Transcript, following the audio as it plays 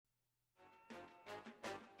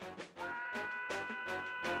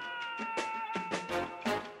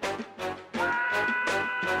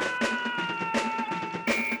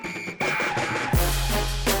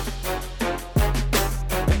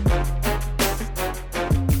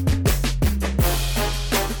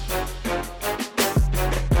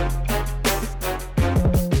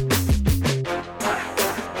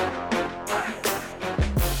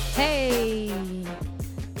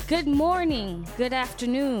Good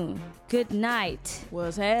afternoon. Good night.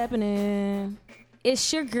 What's happening?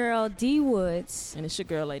 It's your girl, D Woods. And it's your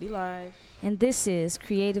girl, Lady Live. And this is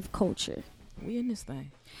Creative Culture. We in this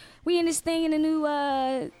thing. We in this thing in a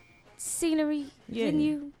new scenery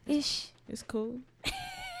venue-ish. It's cool.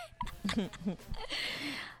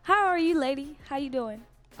 How are you, lady? How you doing?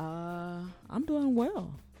 I'm doing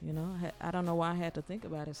well. You know, I don't know why I had to think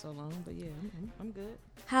about it so long, but yeah, I'm good.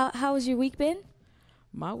 How has your week been?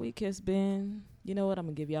 My week has been, you know what, I'm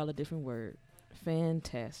going to give y'all a different word.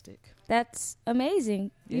 Fantastic. That's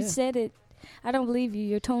amazing. Yeah. You said it. I don't believe you.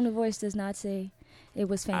 Your tone of voice does not say it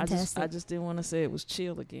was fantastic. I just didn't want to say it was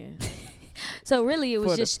chill again. So really it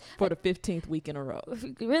was for the 15th week in a row.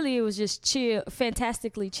 Really it was just chill,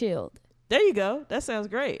 fantastically chilled. There you go. That sounds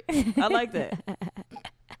great. I like that.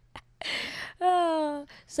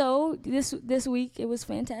 So this week it was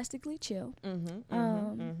fantastically chill.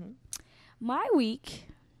 My week,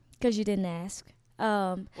 because you didn't ask.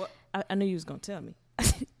 Well, I knew you was gonna tell me.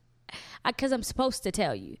 Because I'm supposed to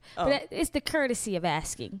tell you, but it's the courtesy of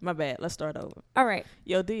asking. My bad. Let's start over. All right.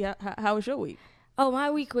 Yo, D, how was your week? Oh, my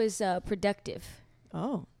week was productive.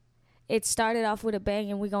 Oh, it started off with a bang,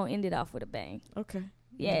 and we're gonna end it off with a bang. Okay.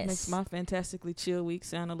 Yes. That makes my fantastically chill week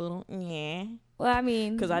sound a little Well, I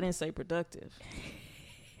mean, because I didn't say productive.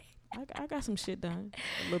 I got some shit done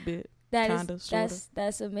a little bit.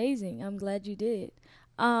 That's amazing. I'm glad you did.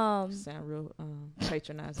 Sound real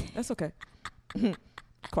patronizing. That's okay.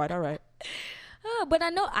 Quite all right. But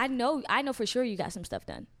I know for sure you got some stuff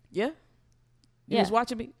done. Yeah. You was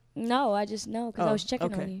watching me? No, I just know because I was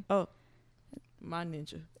checking on you. Oh, my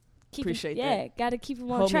ninja. Appreciate that. Yeah, got to keep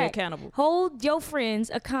them on Hold track. Me accountable. Hold your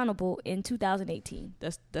friends accountable in 2018.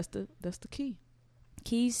 That's the key.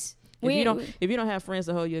 Keys. If you don't have friends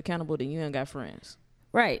to hold you accountable, then you ain't got friends.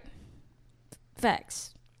 Right.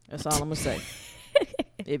 Facts. That's all I'm gonna say.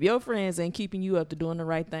 If your friends ain't keeping you up to doing the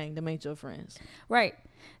right thing, them ain't your friends. Right.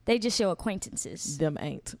 They just your acquaintances. Them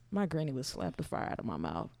ain't. My granny would slap the fire out of my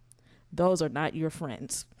mouth. Those are not your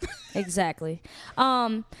friends. Exactly.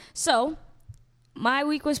 So my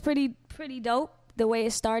week was pretty dope. The way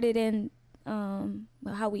it started and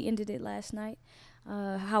how we ended it last night.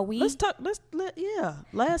 Last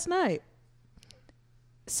night.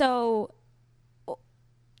 So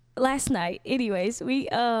last night, anyways, we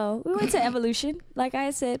went to Evolution, like I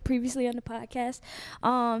had said previously on the podcast.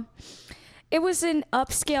 It was an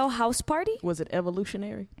upscale house party. Was it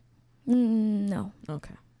evolutionary? No.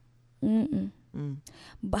 Okay.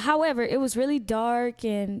 But however, it was really dark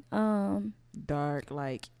and dark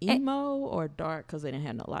like emo or dark because they didn't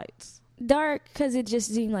have no lights? Dark because it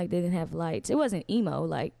just seemed like they didn't have lights. It wasn't emo,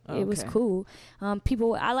 like it was cool.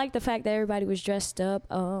 I like the fact that everybody was dressed up.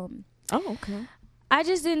 Okay. I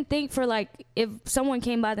just didn't think for like if someone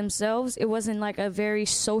came by themselves, it wasn't like a very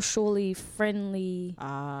socially friendly.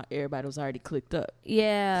 Everybody was already clicked up.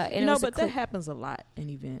 Yeah, and but that happens a lot in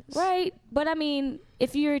events, right? But I mean,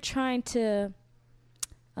 if you're trying to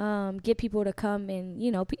get people to come and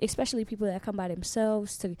especially people that come by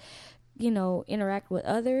themselves to interact with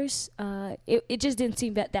others, it just didn't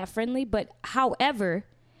seem that friendly. But however,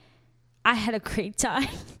 I had a great time.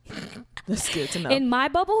 That's good to know. In my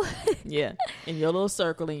bubble. Yeah. In your little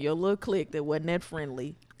circle, in your little clique that wasn't that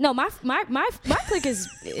friendly. No, my clique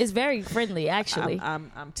is very friendly, actually.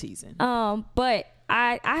 I'm teasing. But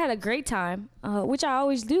I had a great time, which I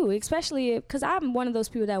always do, especially because I'm one of those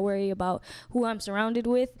people that worry about who I'm surrounded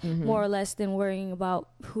with more or less than worrying about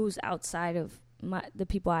who's outside of the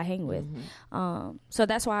people I hang with. So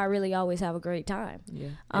that's why I really always have a great time. Yeah.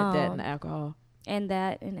 And that and alcohol. And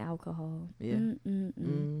that and alcohol. Yeah.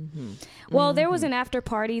 Well, there was an after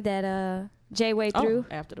party that Jay Way threw.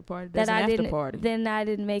 After the party. That I didn't. Party. Then I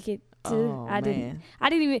didn't make it to. Oh, I man.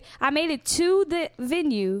 didn't even. I made it to the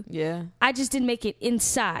venue. Yeah. I just didn't make it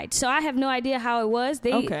inside, so I have no idea how it was.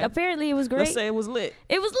 Apparently it was great. Let's say it was lit.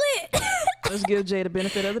 It was lit. Let's give Jay the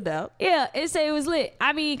benefit of the doubt. Yeah, it say it was lit.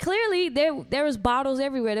 I mean, clearly there was bottles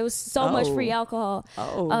everywhere. There was so much free alcohol.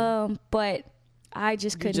 But I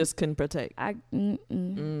just couldn't. You just couldn't partake.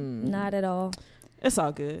 Not at all. It's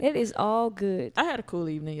all good. It is all good. I had a cool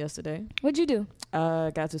evening yesterday. What'd you do?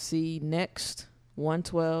 Got to see Next,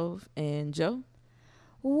 112, and Joe.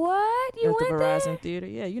 What? You went there? At the Verizon Theater.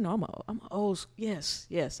 Yeah, I'm old. Yes,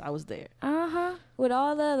 I was there. With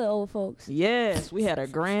all the other old folks. Yes, we had a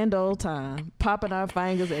grand old time, popping our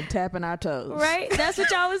fingers and tapping our toes. Right? That's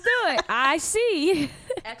what y'all was doing. I see.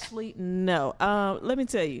 Actually, no. Let me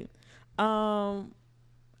tell you.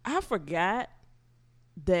 I forgot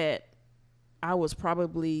that I was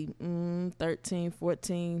probably 13,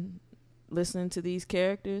 14 listening to these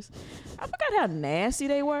characters. I forgot how nasty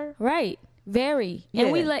they were. Right. Very. Yeah.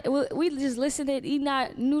 And we just listened to eating our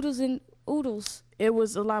noodles and oodles. It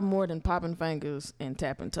was a lot more than popping fingers and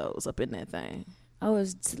tapping toes up in that thing. Oh, it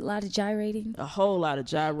was a lot of gyrating. A whole lot of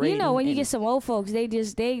gyrating. You know, when you get some old folks, they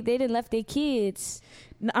didn't left their kids.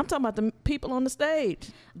 No, I'm talking about the people on the stage.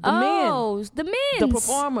 The the men. The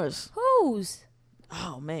performers. Who's?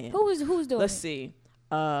 Oh, man. Who's doing Let's it? see.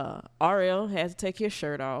 RL had to take his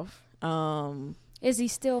shirt off. Is he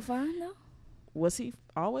still fine though? Was he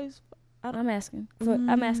always? I'm asking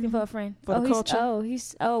for a friend. For the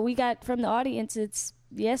culture? We got from the audience.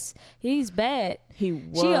 Yes, he's bad. He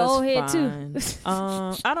was She old head fine.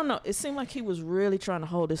 too. I don't know. It seemed like he was really trying to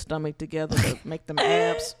hold his stomach together to make them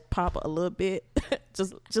abs pop a little bit,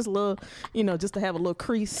 just a little, just to have a little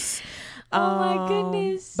crease. Oh my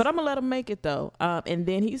goodness! But I'm gonna let him make it though. And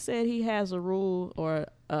then he said he has a rule or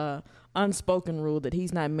unspoken rule that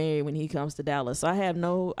he's not married when he comes to Dallas. So I have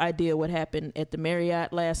no idea what happened at the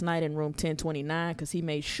Marriott last night in room 1029 because he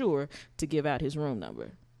made sure to give out his room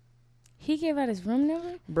number. He gave out his room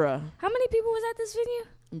number? Bruh. How many people was at this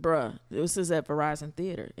venue? Bruh. This is at Verizon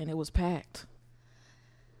Theater, and it was packed.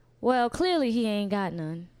 Well, clearly he ain't got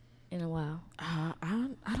none in a while. I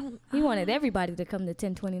don't. He wanted everybody to come to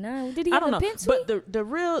 1029. Did he I have don't a know. pin suite? But the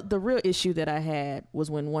real issue that I had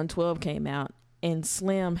was when 112 came out and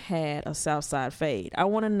Slim had a Southside fade. I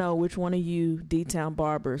want to know which one of you D-Town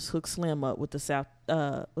barbers hooked Slim up with the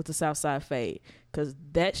Southside fade, because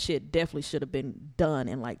that shit definitely should have been done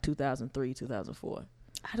in like 2003, 2004.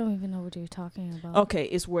 I don't even know what you're talking about. Okay,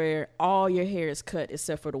 it's where all your hair is cut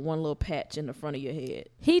except for the one little patch in the front of your head.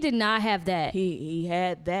 He did not have that. He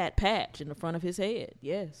had that patch in the front of his head.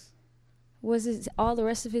 Yes. Was it all the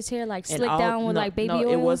rest of his hair like And slicked down with like baby oil? No,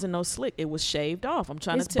 it wasn't no slick. It was shaved off. I'm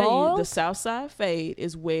trying It's to tell bald? you, the Southside fade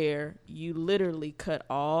is where you literally cut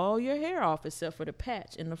all your hair off except for the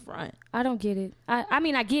patch in the front. I don't get it. I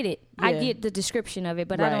mean, I get it. I Yeah. get the description of it,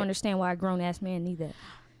 but I Right. don't understand why a grown-ass man need that.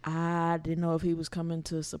 I didn't know if he was coming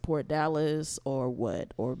to support Dallas or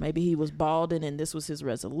what, or maybe he was balding and this was his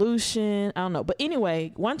resolution. I don't know. But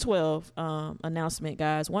anyway, 112 announcement,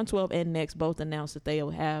 guys. 112 and Next both announced that they'll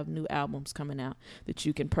have new albums coming out that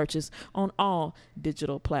you can purchase on all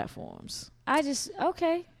digital platforms.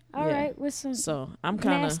 Okay. All Yeah. right. With some So I'm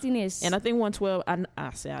kind of, nastiness. and I think 112.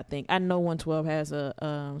 I know 112 has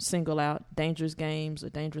a single out, Dangerous Games or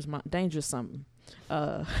Dangerous something.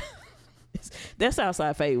 That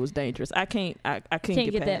Southside fade was dangerous. I can't get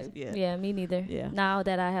get past. that. Yeah, me neither. Yeah. Now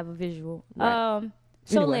that I have a visual. Right.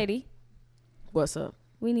 So Anyway. lady, What's up?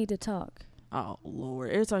 we need to talk. Oh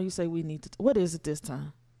Lord! Every time you say we need to, what is it this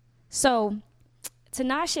time? So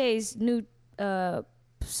Tinashe's new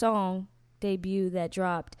song debut that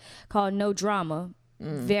dropped called No Drama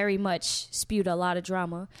very much spewed a lot of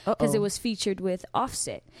drama because it was featured with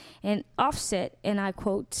Offset. And Offset, and I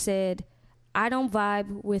quote, said, "I don't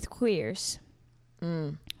vibe with queers."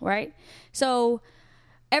 Right? So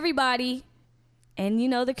everybody and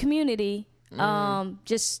the community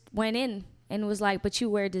just went in and was like, but you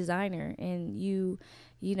wear designer and you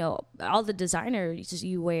all the designers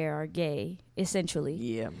you wear are gay, essentially.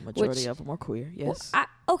 Yeah, majority of them are queer. Yes.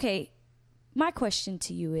 Okay. My question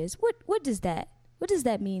to you is, what does that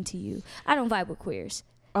mean to you? I don't vibe with queers.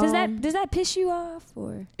 Does that piss you off,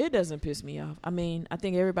 or? It doesn't piss me off. I mean, I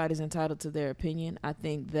think everybody's entitled to their opinion. I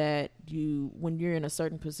think that when you're in a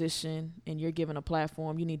certain position and you're given a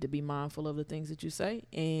platform, you need to be mindful of the things that you say.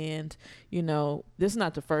 And, this is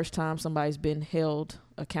not the first time somebody's been held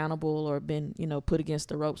accountable or been, put against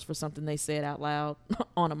the ropes for something they said out loud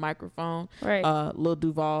on a microphone. Right. Lil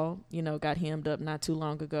Duval, got hemmed up not too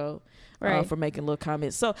long ago Right. for making little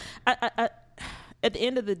comments. So I at the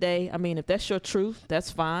end of the day, I mean, if that's your truth,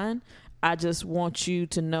 that's fine. I just want you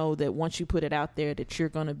to know that once you put it out there, that you're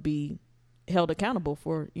going to be held accountable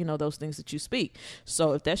for, those things that you speak.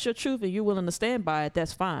 So if that's your truth and you're willing to stand by it,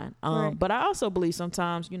 that's fine. Right. But I also believe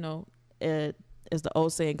sometimes, as the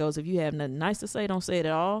old saying goes, if you have nothing nice to say, don't say it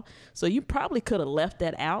at all. So you probably could have left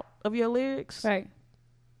that out of your lyrics. Right.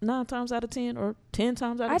 9 times out of 10 or 10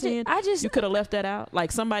 times out of 10, you could have left that out.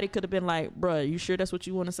 Like somebody could have been like, bruh, you sure that's what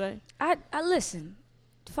you want to say? I listen.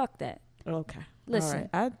 Fuck that. Okay. Listen.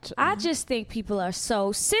 All right. I just think people are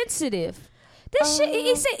so sensitive. This shit.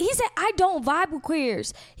 He said I don't vibe with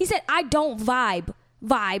queers. He said I don't vibe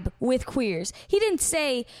with queers. He didn't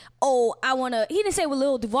say, he didn't say what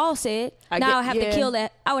Lil Duval said. I have to kill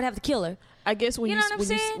that. I would have to kill her. I guess when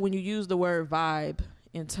when you use the word vibe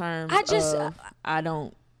in terms of I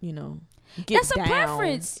don't, get that's a down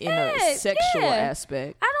preference in a sexual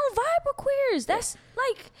aspect. I don't vibe with queers. That's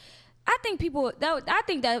like I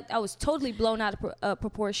think that was totally blown out of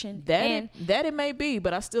proportion. That it may be,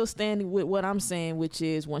 but I still stand with what I'm saying, which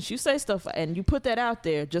is once you say stuff and you put that out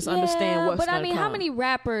there, just understand what's going to come. But I mean, how many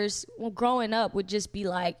rappers growing up would just be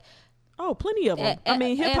like, oh, plenty of them. I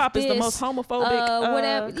mean, hip hop is the most homophobic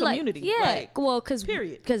whatever community. Like, yeah, like, well, because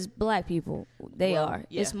black people are.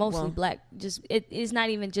 Yeah, it's mostly black. Just it's not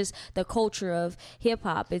even just the culture of hip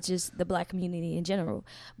hop. It's just the black community in general.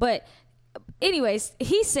 But anyways,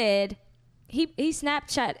 he said he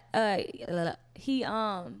Snapchat he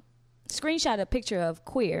screenshot a picture of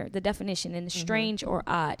queer, the definition, and strange or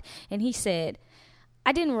odd, and he said,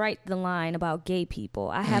 I didn't write the line about gay people.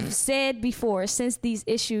 I have said before, since these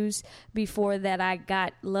issues before, that I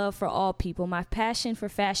got love for all people. My passion for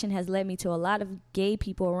fashion has led me to a lot of gay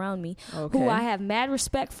people around me who I have mad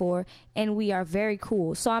respect for, and we are very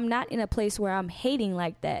cool. So I'm not in a place where I'm hating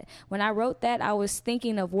like that. When I wrote that, I was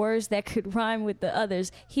thinking of words that could rhyme with the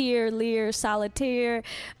others. Here, leer, solitaire,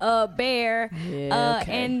 bear. Yeah,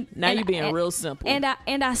 and you're being real simple.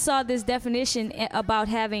 And I saw this definition about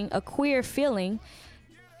having a queer feeling.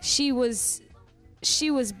 She was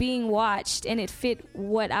being watched, and it fit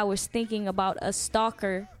what I was thinking about a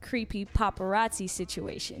stalker, creepy paparazzi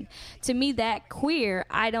situation. To me, that queer,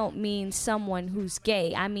 I don't mean someone who's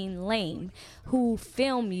gay. I mean lame, who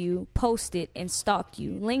film you, post it, and stalk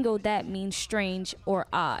you. Lingo that means strange or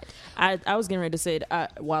odd. I was getting ready to say it a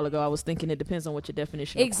while ago. I was thinking it depends on what your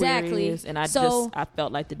definition of queer is, and I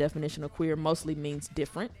felt like the definition of queer mostly means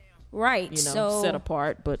different. Right. Set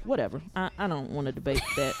apart, but whatever. I don't want to debate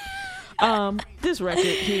that. This record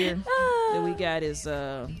here that we got is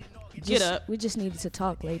Get Up. We just needed to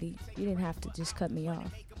talk, lady. You didn't have to just cut me off.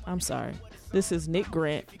 I'm sorry. This is Nick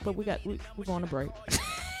Grant, but we're going to break.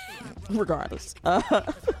 Regardless.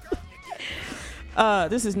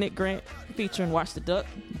 This is Nick Grant featuring Watch the Duck.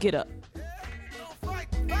 Get Up.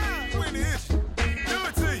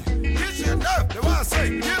 That's why I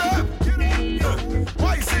say, get up.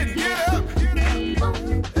 Why you sitting? Get up.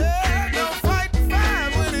 Yeah, don't fight the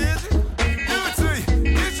fire. What is it? Do it to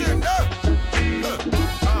you. Get you up.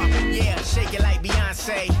 Yeah, shake it like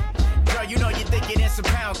Beyonce. Girl, you know you're thicker than some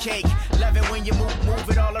pound cake. Love it when you move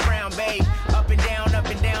it all around, babe. Up and down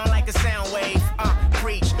like a sound wave.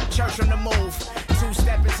 Preach, church on the move.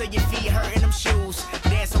 Two-step until your feet hurting them shoes.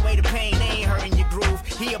 Dance away the pain, they ain't hurting your groove.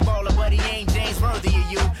 He a baller, but he ain't James worthy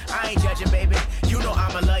of you. I ain't judging, baby. You know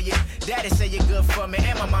I'ma love you. Daddy say you're good for me,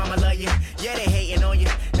 and my mama love you. Yeah, they hating on you.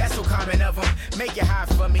 That's so common of them. Make it hot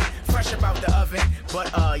for me, fresh about the oven.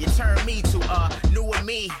 But you turn me to new with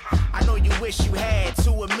me. I know you wish you had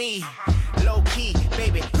two of me. Low key,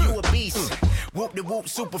 baby, you a beast. Whoop de whoop,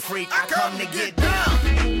 super freak. I come to get down.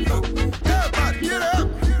 Everybody, get up.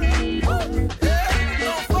 Yeah,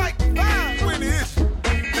 don't fight the fire. When it is, do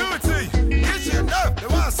it to you. Get you up.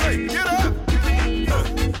 That's why I say, get up.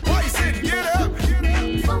 Why you sitting? Get up.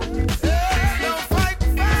 Yeah, don't fight the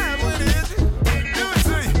fire. When it is, do it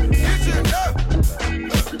to you. Get you up.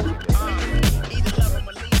 Either love him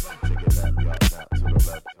or leave him.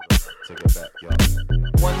 Take it back, y'all.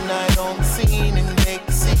 One night on the scene and they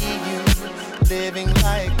can see you living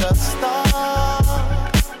like a star.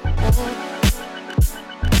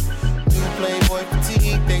 New Playboy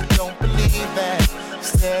fatigue, they don't believe that.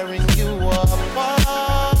 Staring you apart.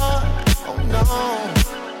 Oh no.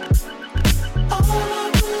 All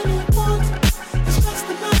I really want is just a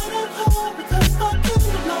night at home with a fucking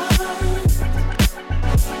light.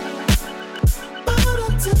 But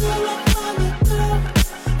until I find a girl,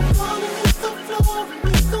 I wanna hit the floor and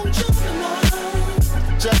we gon' jump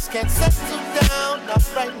tonight. Just can't settle down, not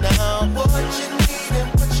right now. What you need and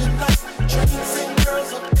what you like. Drinks and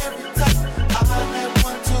girls of every type. I had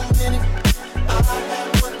one too many. I had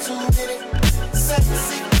one too many.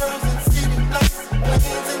 Sexy girls and city lights.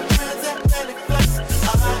 Planes and transatlantic flights.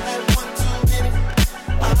 I had one too many.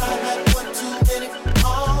 I had one too many.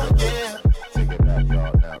 Oh yeah. Take it back,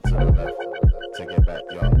 y'all, now to the left. Take it back,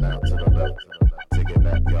 y'all, now to the left. Take it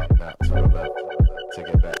back, y'all, now to the left. Take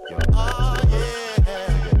it back, y'all. Oh yeah. Take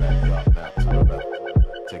it back, y'all, now to the left.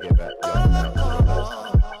 Take it back, y'all, now to the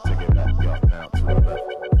left. Take it back, y'all, now to the left.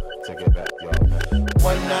 Take it back, y'all.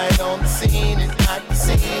 One night on the scene and I can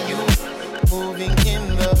see you moving in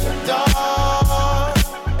the dark.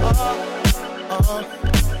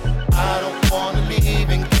 I don't wanna leave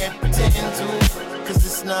and can't pretend to, 'cause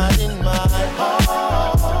it's not in my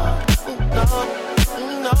heart.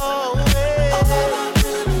 No way. All I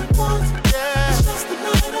really want is just a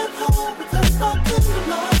night at home with a fucking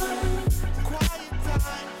light. Quiet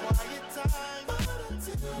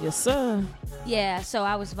time. Yes, sir. Yeah, so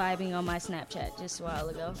I was vibing on my Snapchat just a while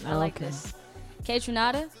ago. I like Okay. this. K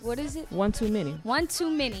Tronada, what is it? One too many. One too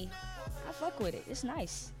many. fuck with it. It's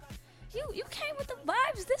nice. You came with the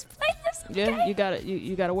vibes. This place. This, Yeah, you got it.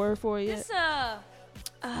 You got a word for it yet?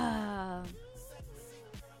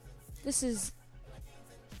 This is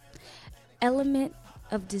Element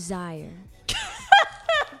of Desire.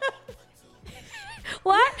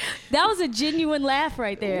 What? That was a genuine laugh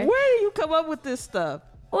right there. Where do you come up with this stuff?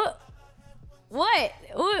 What? What?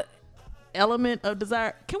 Element of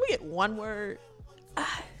Desire. Can we get one word?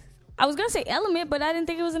 I was gonna say element, but I didn't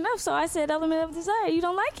think it was enough, so I said Element of Desire. You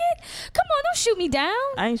don't like it? Come on, don't shoot me down.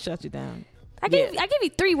 I ain't shut you down. I gave you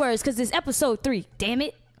 3 words because it's episode 3. Damn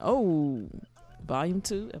it. Oh, volume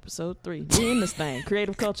 2, episode 3. We in this thing.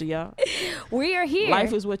 Creative culture, y'all. We are here.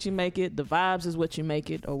 Life is what you make it. The vibes is what you make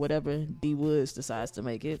it, or whatever D Woods decides to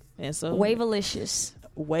make it. And so Wavelicious.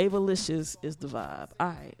 Wavelicious is the vibe. All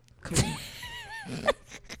right, cool.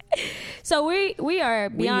 So we are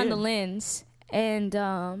Beyond here. the Lens,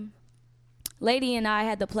 and Lady and I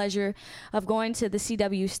had the pleasure of going to the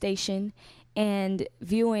CW station and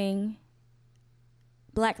viewing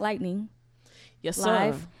Black Lightning Yes,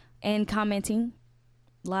 live sir. and commenting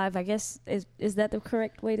live. I guess is that the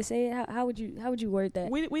correct way to say it? How would you word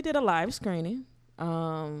that? We did a live screening.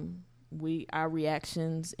 Our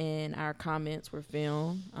reactions and our comments were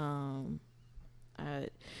filmed. I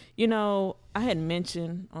had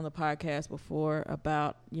mentioned on the podcast before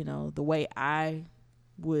about, the way I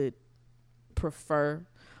would prefer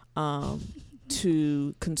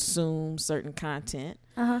to consume certain content.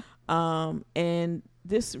 And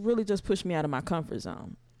this really just pushed me out of my comfort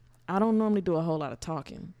zone. I don't normally do a whole lot of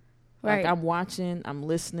talking. Right. Like I'm watching, I'm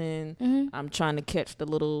listening, I'm trying to catch the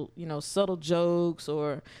little, subtle jokes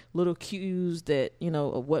or little cues that,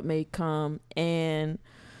 of what may come. And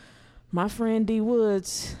my friend D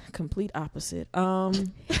Woods, complete opposite. Well,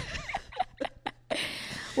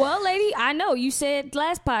 lady, I know you said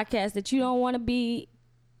last podcast that you don't want to be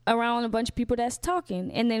around a bunch of people that's talking,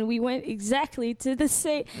 and then we went exactly to the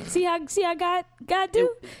same. See how God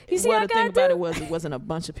do? You see how the God thing about do? it wasn't a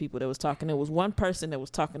bunch of people that was talking. It was one person that was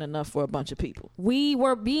talking enough for a bunch of people. We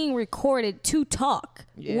were being recorded to talk.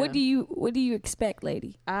 Yeah. What do you expect,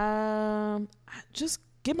 lady? Just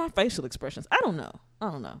get my facial expressions. I don't know.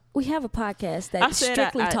 We have a podcast that's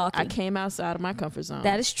strictly talking. I came outside of my comfort zone.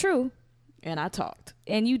 That is true, and I talked.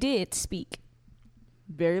 and you did speak.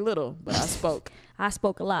 Very little, but I spoke. I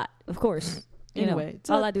spoke a lot, of course. Anyway,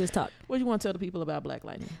 all I do is talk. What do you want to tell the people about Black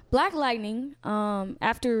Lightning? Black Lightning,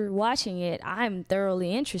 after watching it, I'm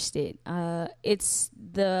thoroughly interested. It's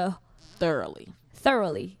the thoroughly.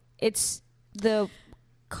 It's the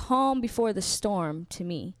calm before the storm to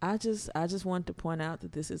me. I just want to point out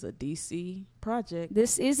that this is a DC project.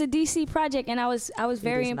 This is a DC project, and I was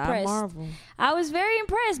very impressed. Not Marvel. I was very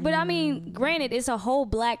impressed, but I mean, granted, it's a whole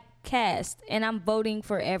black cast, and I'm voting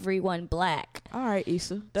for everyone black. All right,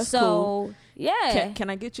 Issa, that's so cool. yeah.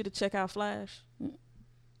 Can I get you to check out Flash?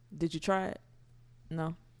 Did you try it?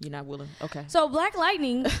 No, you're not willing. Okay. So Black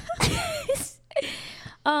Lightning,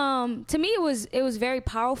 to me it was very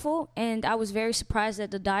powerful, and I was very surprised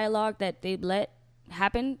at the dialogue that they let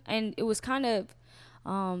happen, and it was kind of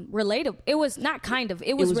relatable. It was not kind of.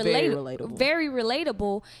 It was very relatable. Very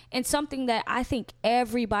relatable, and something that I think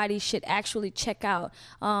everybody should actually check out.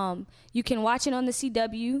 You can watch it on the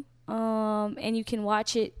CW, and you can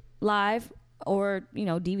watch it live or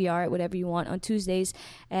DVR it, whatever you want, on Tuesdays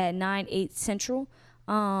at 9/8 Central.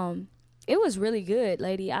 It was really good,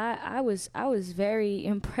 lady. I was very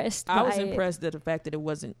impressed by it. I was impressed at the fact that it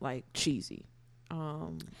wasn't like cheesy.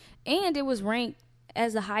 And it was ranked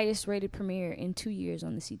as the highest rated premiere in 2 years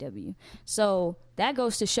on the CW. So that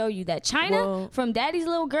goes to show you that China from Daddy's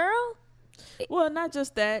Little Girl. Well, not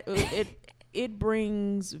just that. It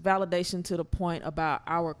brings validation to the point about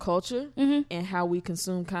our culture and how we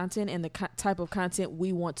consume content and the type of content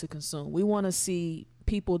we want to consume. We want to see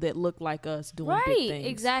people that look like us doing big things.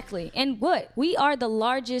 Exactly. And we are the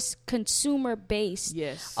largest consumer-based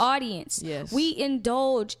audience. Yes. We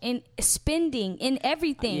indulge in spending in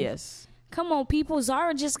everything. Yes. Come on, people.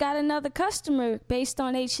 Zara just got another customer based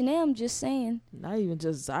on H&M, just saying. Not even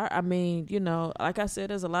just Zara. I mean, like I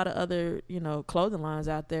said, there's a lot of other, clothing lines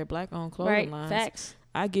out there, black-owned clothing lines. Right, facts.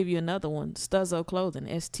 I give you another one, Stuzzo Clothing,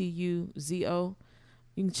 STUZO.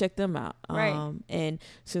 You can check them out. Right. And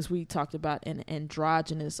since we talked about an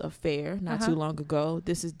androgynous affair not too long ago,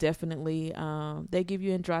 this is definitely, they give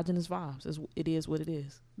you androgynous vibes. It is what it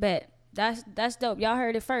is. Bet. That's dope. Y'all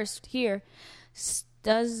heard it first here.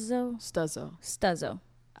 Stuzzo.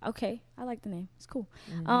 Okay, I like the name. It's cool.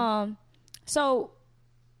 So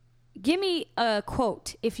give me a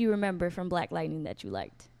quote, if you remember, from Black Lightning that you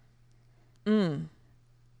liked.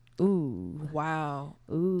 Ooh. Wow.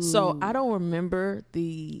 Ooh. So I don't remember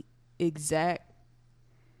the exact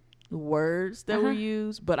words that were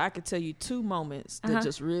used, but I could tell you 2 moments that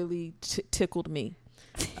just really tickled me.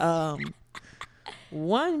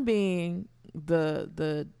 One being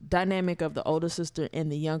the dynamic of the older sister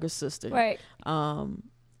and the younger sister. Right.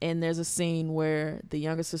 And there's a scene where the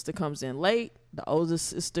younger sister comes in late. The older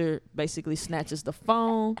sister basically snatches the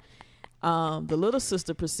phone. The little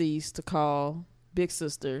sister proceeds to call big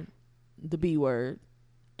sister the B word.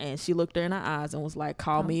 And she looked her in her eyes and was like,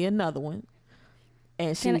 call me another one.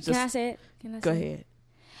 And she was just... Can I say it? Go ahead.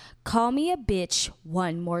 Call me a bitch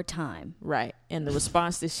one more time. Right. And the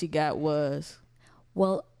response that she got was...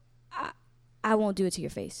 Well, I won't do it to your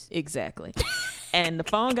face. Exactly. And the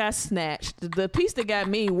phone got snatched. The piece that got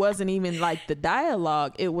me wasn't even like the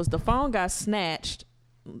dialogue. It was the phone got snatched.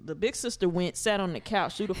 The big sister went, sat on the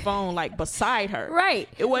couch, threw the phone like beside her. Right.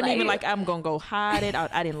 It wasn't even like I'm going to go hide it.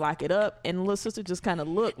 I didn't lock it up. And the little sister just kind of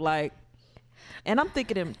looked like, and I'm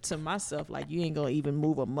thinking to myself, like, you ain't going to even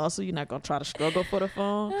move a muscle. You're not going to try to struggle for the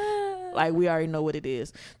phone. Like, we already know what it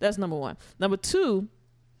is. That's number one. Number two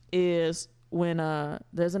is when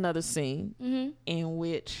there's another scene in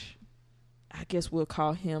which I guess we'll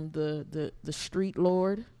call him the street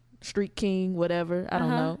lord, street king, whatever. I don't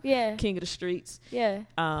know. Yeah. King of the streets. Yeah.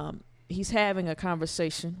 He's having a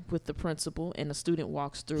conversation with the principal, and the student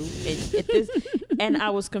walks through. And I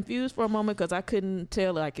was confused for a moment because I couldn't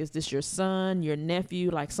tell, like, is this your son, your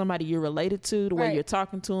nephew, like somebody you're related to? The way you're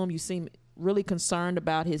talking to him, you seem really concerned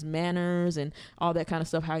about his manners and all that kind of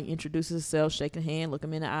stuff, how he introduces himself, shake a hand, look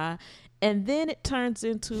him in the eye. And then it turns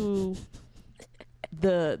into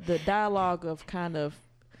the dialogue of kind of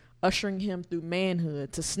ushering him through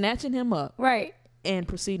manhood to snatching him up. Right. And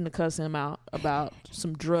proceeding to cuss him out about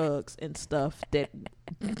some drugs and stuff that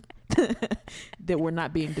that were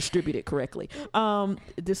not being distributed correctly.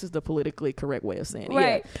 This is the politically correct way of saying it.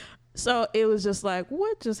 Right. Yeah. So it was just like,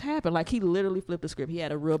 what just happened? Like, he literally flipped the script. He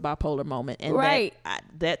had a real bipolar moment, and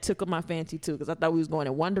that tickled my fancy too, because I thought we was going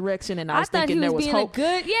in one direction, and I was thinking there was hope.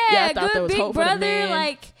 I thought good big brother.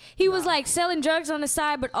 Like, he was like selling drugs on the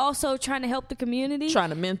side, but also trying to help the community,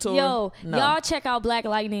 trying to mentor. Y'all check out Black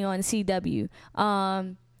Lightning on CW.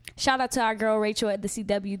 Shout out to our girl Rachel at the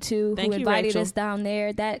CW too, who invited us down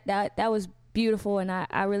there. That was beautiful, and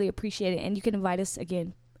I really appreciate it. And you can invite us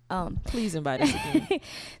again. Please invite us again.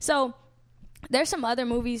 So there's some other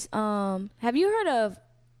movies. Have you heard of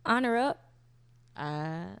Honor Up?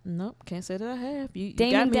 Nope, can't say that I have. You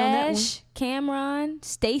Damon got me on that one. Dash, Cameron,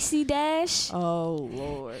 Stacey Dash. Oh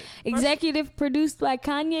Lord. Executive produced by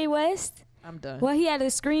Kanye West. I'm done. Well, he had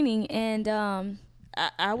a screening, and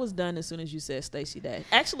I was done as soon as you said Stacey Dash.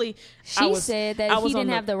 Actually, she said that he didn't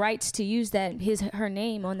have the rights to use her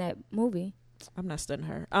name on that movie. I'm not studying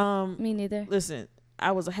her. Me neither. Listen,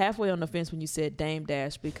 I was halfway on the fence when you said Dame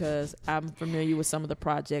Dash, because I'm familiar with some of the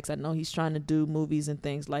projects. I know he's trying to do movies and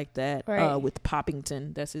things like that with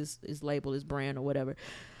Poppington. That's his label, his brand or whatever.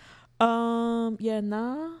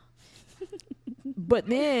 Nah. But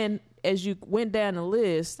then as you went down the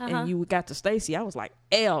list and you got to Stacey, I was like,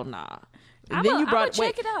 hell nah. And then you brought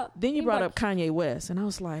check it out. Then you brought up Kanye West, and I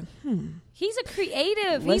was like, He's a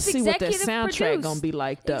creative. Let's He's see what that executive soundtrack produced. gonna be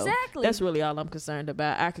like, though. Exactly. That's really all I'm concerned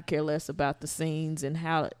about. I could care less about the scenes and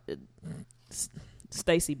how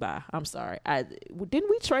Stacey Bye. I'm sorry. Didn't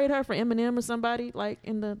we trade her for Eminem or somebody like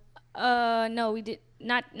in the? No, we did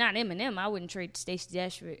not Eminem. I wouldn't trade Stacey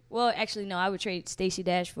Dash for. Well, actually, no. I would trade Stacey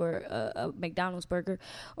Dash for a McDonald's burger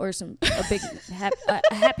or a big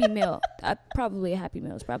Happy Meal. Probably a Happy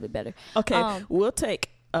Meal is probably better. Okay, we'll take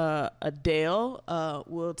Adele.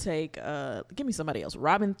 We'll take give me somebody else.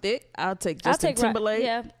 Robin Thicke. I'll take Justin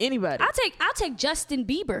Timberlake. Anybody. I'll take Justin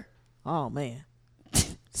Bieber. Oh man,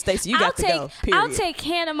 Stacey, you got to go. Period. I'll take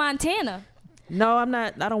Hannah Montana. No, I'm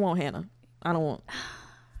not. I don't want Hannah. I don't want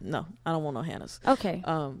no Hannahs. Okay.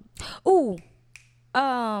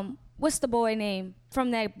 What's the boy name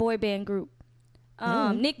from that boy band group?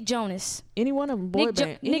 Nick Jonas. Any one of them boy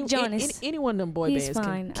band. Nick Jonas. Any one of them boy bands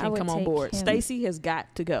can come on board. Stacey has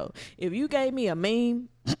got to go. If you gave me a meme,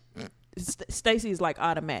 Stacey is like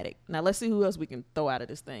automatic. Now let's see who else we can throw out of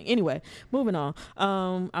this thing. Anyway, moving on.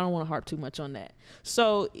 I don't want to harp too much on that.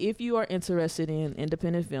 So if you are interested in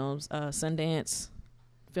independent films, Sundance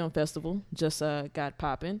Film Festival just got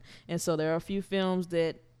popping, and so there are a few films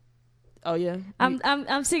that. Oh yeah,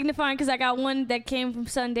 I'm signifying because I got one that came from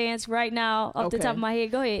Sundance right now off the top of my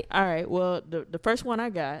head. Go ahead. All right. Well, the first one I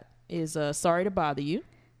got is Sorry to Bother You.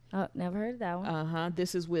 Oh, never heard of that one.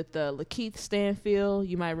 This is with Lakeith Stanfield.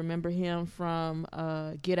 You might remember him from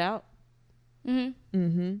Get Out.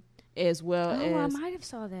 As well as I might have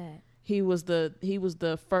saw that. He was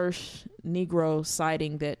the first Negro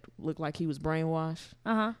sighting that looked like he was brainwashed.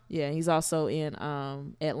 Yeah, he's also in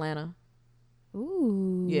Atlanta.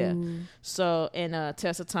 Ooh. Yeah. So, and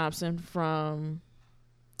Tessa Thompson from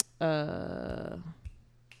Tessa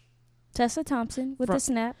Thompson with the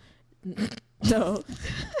snap. No.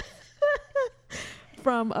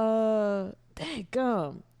 From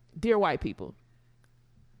Dear White People.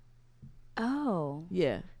 Oh.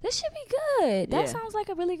 Yeah. This should be good. That Yeah. sounds like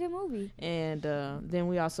a really good movie. And then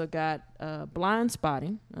we also got Blind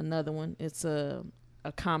Spotting, another one. It's a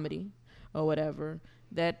comedy or whatever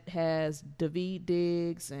that has Daveed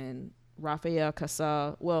Diggs and Rafael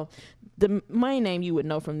Casal. Well, the main name you would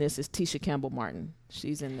know from this is Tisha Campbell Martin.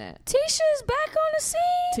 She's in that. Tisha's back on the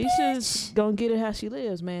scene. Tisha's gonna get it how she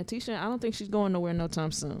lives, man. Tisha, I don't think she's going nowhere no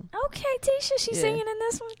time soon. Okay, Tisha, she's Yeah. singing in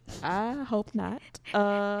this one. I hope not.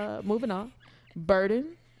 Moving on.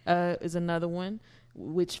 Burden is another one,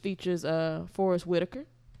 which features Forrest Whitaker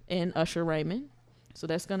and Usher Raymond. So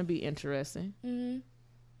that's going to be interesting. Mm-hmm.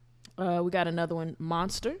 We got another one,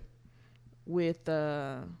 Monster, with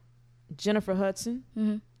Jennifer Hudson.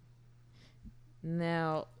 Mm-hmm.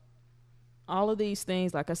 Now, all of these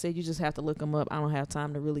things, like I said, you just have to look them up. I don't have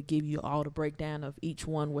time to really give you all the breakdown of each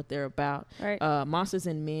one, what they're about. Right. Monsters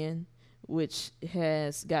and Men, which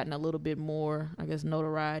has gotten a little bit more, I guess,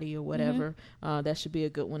 notoriety or whatever. That should be a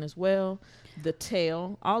good one as well. The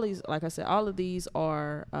Tale. All these, like I said, all of these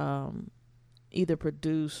are either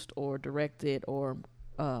produced or directed or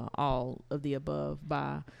all of the above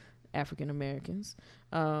by African Americans.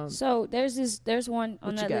 So there's one on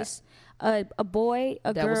what you that got? list. A boy,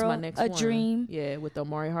 a That girl, was my next a one. dream, Yeah, with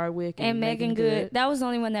Omari Hardwick and Megan Good. That was the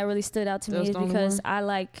only one that really stood out to That me, was is the only because one? I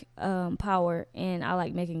like Power and I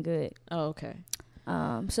like Megan Good. Oh, okay.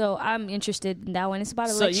 So I'm interested in that one. It's about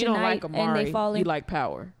So election you don't night, like Omari, and they fall in. you like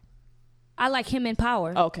Power. I like him in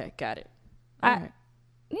Power. Okay, got it. I Alright.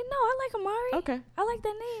 I like Omari. Okay. I like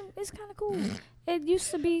that name. It's kind of cool. It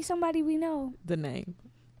used to be somebody we know. The name.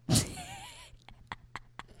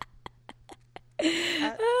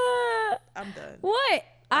 I'm done. What?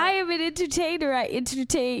 I am an entertainer. I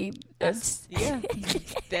entertain. Yeah,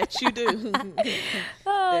 that you do.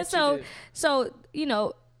 Oh, That you do. so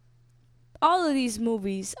all of these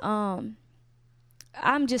movies. I'm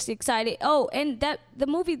just excited. Oh, and the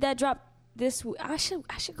movie that dropped this week. I should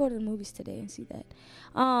go to the movies today and see that.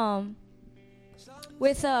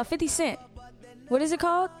 With 50 Cent. What is it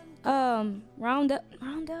called? Roundup.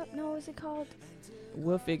 No, what is it called?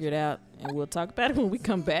 We'll figure it out, and we'll talk about it when we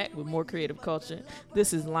come back with more creative culture.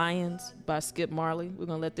 This is Lions by Skip Marley. We're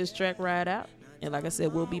going to let this track ride out, and like I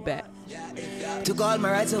said, we'll be back. Took all my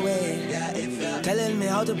rights away, telling me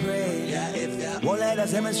how to pray, won't let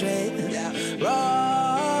us demonstrate,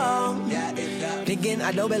 wrong, thinking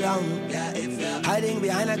I don't belong, hiding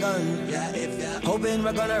behind a gun, hoping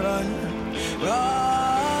we're gonna run,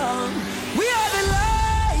 wrong. We are the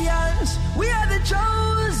lions, we are the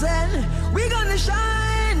chosen, we're gonna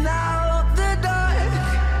shine out the dark.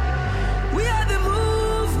 We are the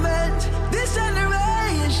movement, this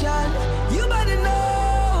generation. You better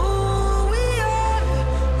know who we are,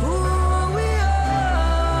 who we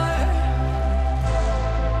are.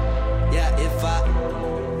 Yeah,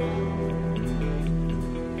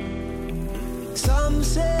 some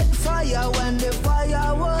said fire when the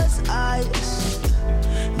fire was ice.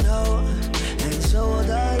 No, and so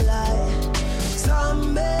the light.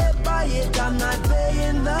 Some may buy it, I'm not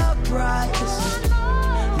paying the price.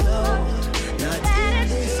 No, not in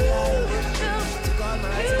this life. Took all my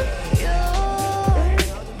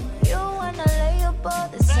You wanna lay up all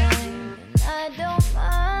the same, and I don't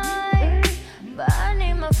mind, but I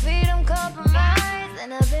need my freedom compromised,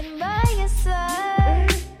 and I've been by your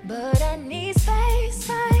side, but I need space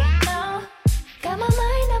right now. Got my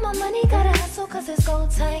mind and my money, gotta hustle 'cause it's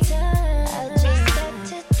gold tight. I just got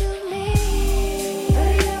to do me.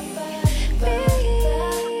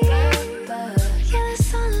 Yeah,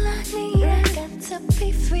 that's all I need. I got to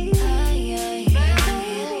be free.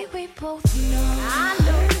 Baby, we both know. I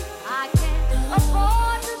know I can't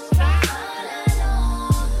afford to stop.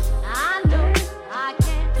 I know I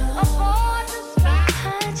can't afford to stop. I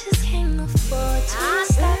just can't afford to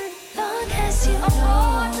stop. Long as you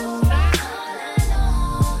afford to stop.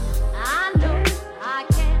 I know I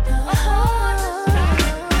can't afford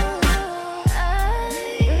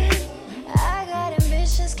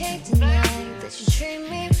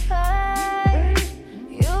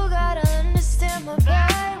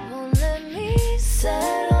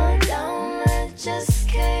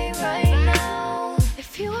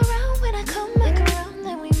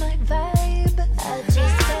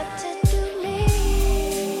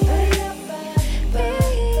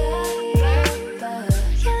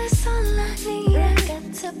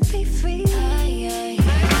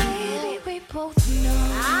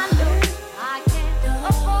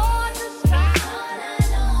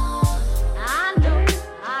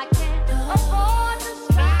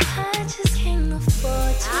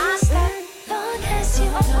afford to stay. Long as you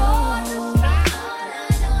know.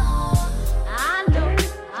 I know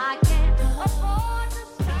I can't afford to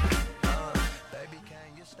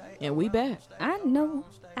stay. And we back. I know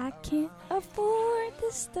I can't afford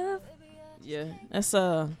this stuff. Yeah, that's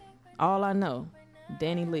all I know.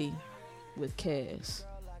 Danny Lee with Cass.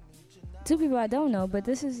 Two people I don't know, but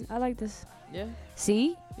I like this. Yeah,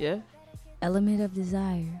 See? yeah. Element of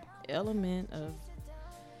desire. Element of.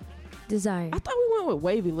 Desire. I thought we went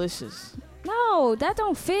with Wavylicious. No, that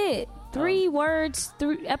don't fit. 3 words,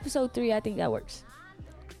 episode 3, I think that works.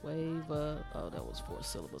 Wave up. Oh, that was 4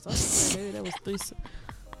 syllables. I was like, maybe that was 3 syllables.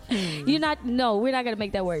 We're not gonna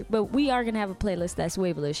make that work, but we are gonna have a playlist that's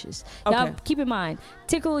Wavylicious. Y'all Okay. keep in mind,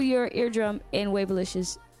 Tickle Your Eardrum and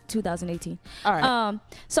Wavylicious 2018. All right.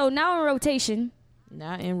 So now in rotation,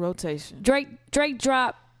 Now in rotation. Drake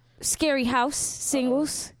dropped Scary House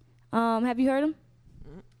singles. Have you heard them?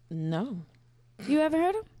 No. You ever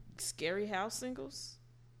heard them? Scary House singles?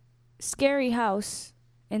 Scary House,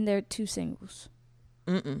 and they're 2 singles.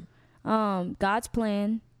 God's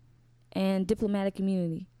Plan and Diplomatic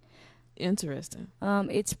Immunity. Interesting.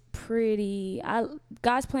 It's pretty.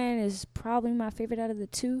 God's Plan is probably my favorite out of the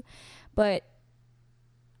 2, but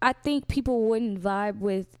I think people wouldn't vibe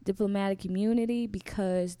with Diplomatic Immunity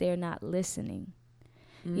because they're not listening.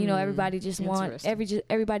 You know, everybody just want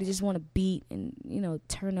everybody just want to beat and, you know,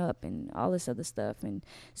 turn up and all this other stuff and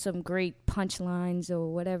some great punchlines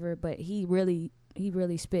or whatever. But he really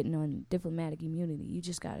spitting on Diplomatic Immunity. You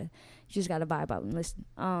just gotta vibe out and listen.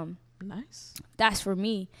 Nice. That's for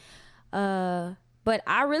me. But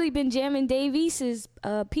I really been jamming Dave East's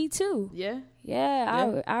P2. Yeah.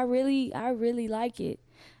 Yeah. I really like it.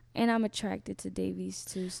 And I'm attracted to Dave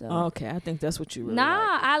East too. So Okay, I think that's what you really like.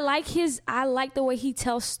 I like the way he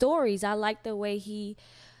tells stories. I like the way he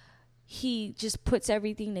just puts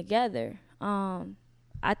everything together.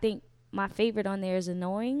 I think my favorite on there is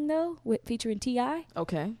Annoying though, featuring T.I.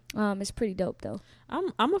 Okay. It's pretty dope though.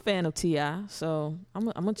 I'm a fan of T.I., so I'm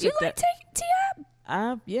gonna check You that. like T.I.?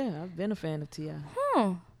 I've been a fan of T.I.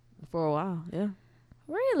 for a while. Yeah.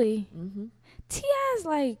 Really? Mm-hmm. T.I.'s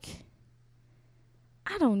like,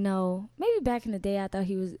 I don't know. Maybe back in the day, I thought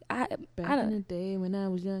he was. Back in the day when I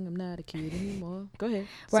was young, I'm not a kid anymore. Go ahead.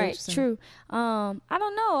 Right. True. I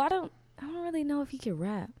don't know. I don't really know if he can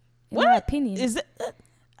rap. In What? my opinion, Is it?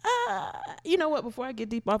 You know what? Before I get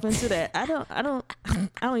deep off into that, I don't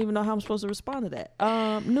even know how I'm supposed to respond to that.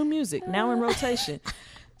 New music now in rotation.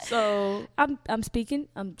 So I'm speaking.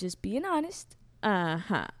 I'm just being honest.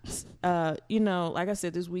 You know, like I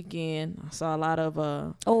said, this weekend I saw a lot of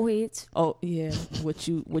Old heads. Oh yeah, what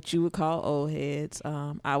you would call old heads.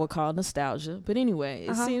 I would call nostalgia. But anyway,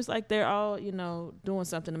 it seems like they're all, you know, doing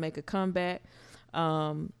something to make a comeback.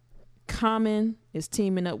 Common is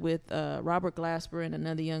teaming up with Robert Glasper and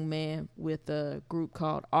another young man with a group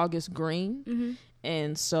called August Green.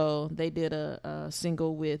 And so they did a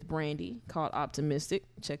single with Brandy called Optimistic.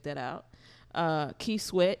 Check that out. Keith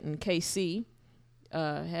Sweat and KC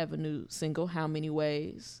have a new single, How Many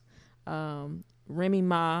Ways. Remy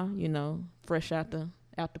Ma, you know, fresh out the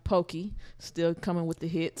Pokey, still coming with the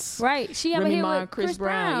hits. Right. She have Remy a hit Ma with and Chris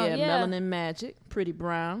Brown. Yeah, yeah. Melanin Magic, Pretty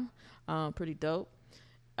Brown, pretty dope.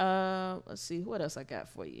 Let's see, what else I got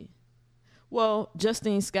for you? Well,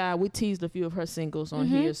 Justine Skye, we teased a few of her singles on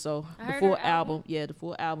here, so the full album, the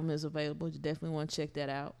full album is available. You definitely want to check that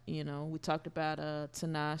out. You know, we talked about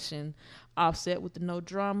Tinashe and Offset with the No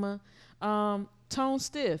Drama. Tone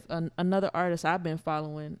Stiff, another artist I've been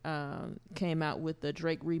following, came out with the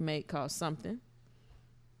Drake remake called Something.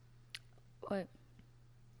 What?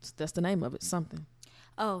 That's the name of it, Something.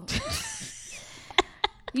 Oh.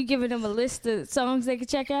 You giving them a list of songs they can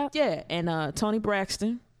check out? Yeah, and Tony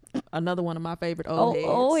Braxton, another one of my favorite old heads.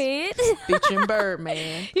 Old head. Featuring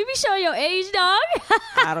Birdman. You be showing your age, dog.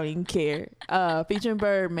 I don't even care. Featuring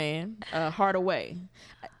Birdman, Heart Away.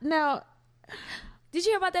 Now, did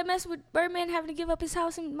you hear about that mess with Birdman having to give up his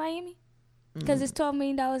house in Miami? Because it's $12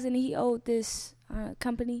 million and he owed this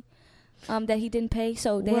company that he didn't pay.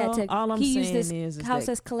 So they had to. All I'm he used saying this is house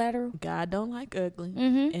that as collateral. God don't like ugly.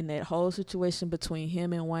 And that whole situation between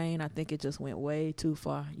him and Wayne, I think it just went way too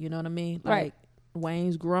far. You know what I mean? Like, Right.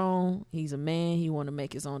 Wayne's grown. He's a man. He want to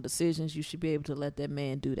make his own decisions. You should be able to let that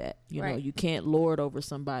man do that. You know, Right. you can't lord over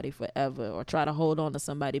somebody forever or try to hold on to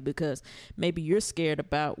somebody because maybe you're scared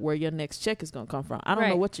about where your next check is going to come from. I don't know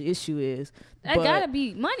Right. what your issue is. That but gotta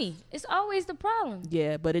be money. It's always the problem.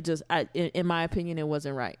 yeah, but it just, in my opinion, it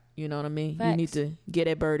wasn't right. You know what I mean? Facts. You need to get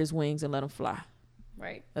that bird his wings and let him fly.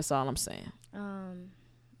 Right. That's all I'm saying.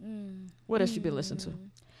 What else you been listening to?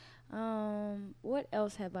 What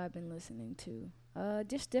else have I been listening to?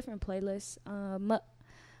 Just different playlists.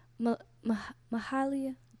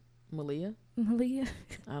 Mahalia. Malia? Malia.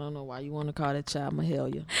 I don't know why you want to call that child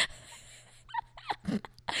Mahalia.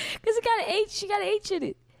 Because it got an H. She got an H in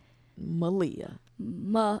it. Malia.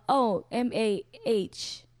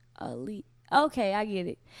 M-A-H. Ali. Okay, I get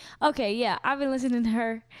it. Okay, yeah, I've been listening to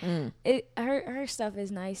her. Her stuff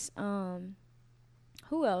is nice.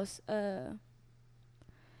 Who else?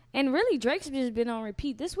 And really, Drake's just been on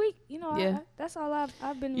repeat this week. You know, Yeah. that's all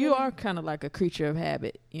I've been. You really, are kind of like a creature of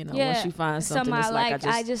habit. You know, Yeah, once you find something, it's like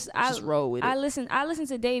I just roll with it. I listen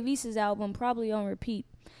to Dave East's album probably on repeat.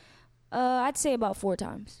 I'd say about 4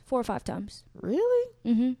 or 5 times. Really?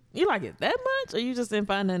 Mm-hmm. You like it that much, or you just didn't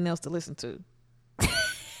find nothing else to listen to?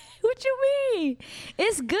 What you mean?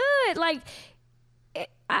 It's good. Like,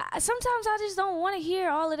 sometimes I just don't want to hear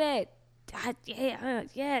all of that.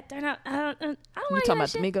 They're not. I don't You want to talking hear about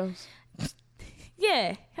that the shit. Migos?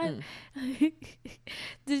 Yeah.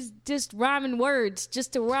 just rhyming words,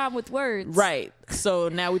 just to rhyme with words. Right. So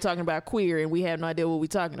now we're talking about queer, and we have no idea what we're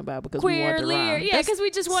talking about because we Queer, want to leer. rhyme. Yeah, That's because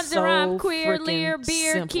we just wanted to so rhyme queer, freaking leer,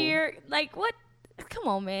 beer, simple. kier. Like, what? Come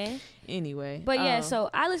on, man. Anyway. But yeah,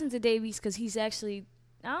 so I listen to Davies because he's actually,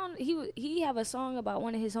 he have a song about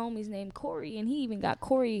one of his homies named Corey, and he even got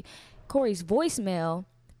Corey's voicemail,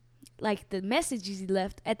 like the messages he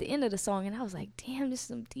left at the end of the song, and I was like, damn, this is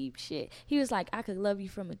some deep shit. He was like, I could love you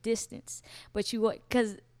from a distance, but you would,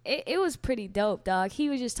 because it was pretty dope, dog. He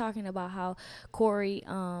was just talking about how Corey,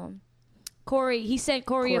 he sent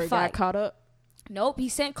Corey a flight. got caught up. Nope, he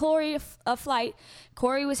sent Corey a flight.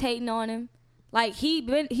 Corey was hating on him. Like, he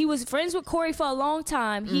was friends with Corey for a long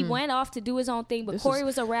time. He went off to do his own thing, but Corey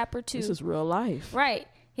was a rapper too. This is real life. Right.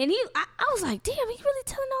 And I was like, damn, he really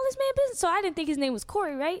telling all this man business. So I didn't think his name was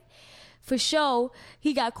Corey, right? For sure,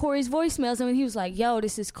 he got Corey's voicemails, and he was like, yo,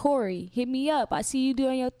 this is Corey. Hit me up. I see you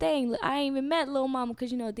doing your thing. I ain't even met Lil Mama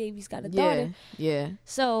because, you know, Davies got a daughter. Yeah.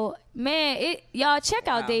 So, man, y'all check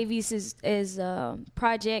out Davies'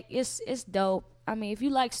 project. It's dope. I mean, if you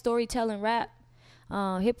like storytelling rap,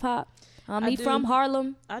 hip-hop, he from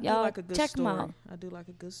Harlem. I do y'all like a good check story. him out. I do like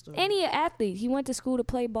a good story. And he an athlete. He went to school to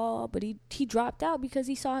play ball, but he dropped out because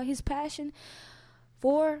he saw his passion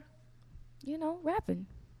for, rapping.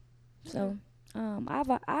 So, I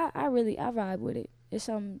vibe with it. It's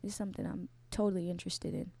something I'm totally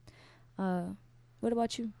interested in. What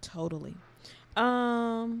about you? Totally.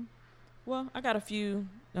 Well, I got a few.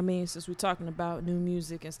 I mean, since we're talking about new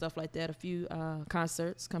music and stuff like that, a few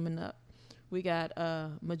concerts coming up. We got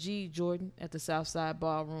Majid Jordan at the Southside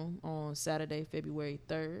Ballroom on Saturday, February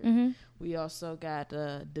 3rd. Mm-hmm. We also got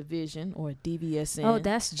Division or DVSN. Oh,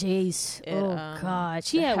 that's Jay's. God.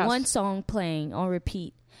 She had one song playing on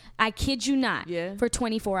repeat. I kid you not. Yeah. For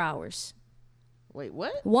 24 hours. Wait,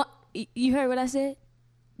 what? What? You heard what I said?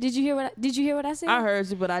 Did you hear what I said? I heard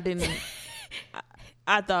you, but I didn't.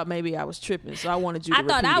 I thought maybe I was tripping, so I wanted you to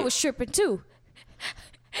repeat I thought I it. was tripping too.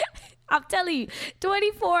 I'm telling you,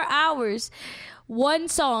 24 hours, one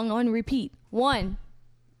song on repeat. One.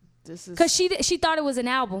 This is Because she thought it was an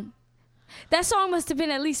album. That song must have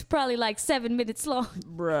been at least probably like 7 minutes long.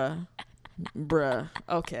 bruh.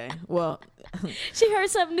 Okay. Well, She heard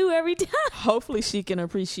something new every time. hopefully she can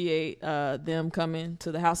appreciate them coming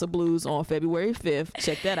to the House of Blues on February 5th.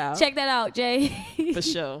 Check that out. Check that out, Jay. For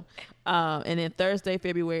sure. And then Thursday,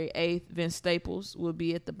 February 8th, Vince Staples will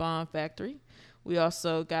be at the Bond Factory. We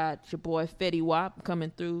also got your boy Fetty Wap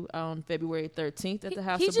coming through on February 13th at the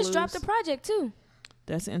House of Blues. He just dropped a project too.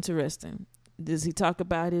 That's interesting. Does he talk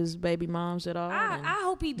about his baby moms at all? I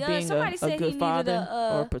hope he does. Being Somebody a said good he father needed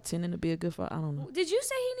a. or pretending to be a good father. I don't know. Did you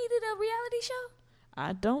say he needed a reality show?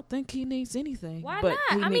 I don't think he needs anything. Why but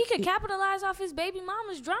not? He could capitalize off his baby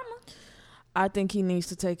mama's drama. I think he needs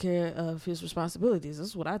to take care of his responsibilities.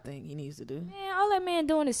 That's what I think he needs to do. Man, all that man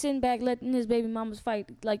doing is sitting back letting his baby mamas fight.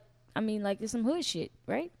 Like it's some hood shit,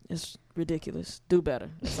 right? It's ridiculous. Do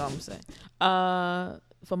better. That's all I'm saying.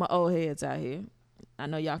 For my old heads out here, I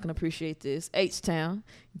know y'all can appreciate this. H-Town,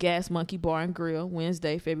 Gas Monkey Bar and Grill,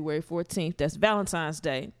 Wednesday, February 14th. That's Valentine's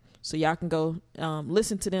Day. So y'all can go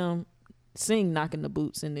listen to them sing Knocking the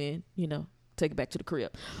Boots and then, take it back to the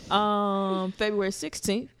crib. February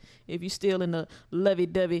 16th, if you're still in the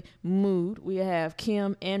lovey-dovey mood, we have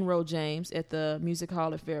Kim and Ro James at the Music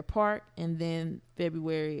Hall at Fair Park. And then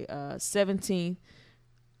February 17th,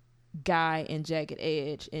 Guy and Jagged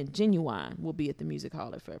Edge and Genuine will be at the Music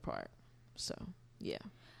Hall at Fair Park. So, yeah.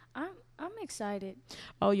 I'm excited.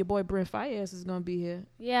 Oh, your boy Brent Fayez is going to be here.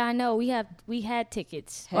 Yeah, I know. We had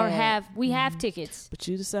tickets. We have tickets. But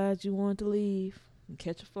you decided you wanted to leave and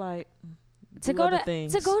catch a flight. to go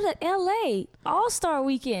to LA All-Star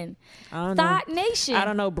Weekend. I don't know. Thought Nation. I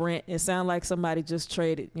don't know, Brent. It sounded like somebody just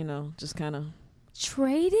traded, just kind of.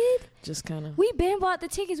 Traded? Just kind of. We been bought the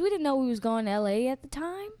tickets. We didn't know we was going to LA at the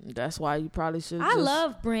time. That's why you probably should. I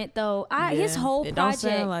love Brent though. His whole it project.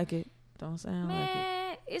 Don't sound like it. Don't sound like it.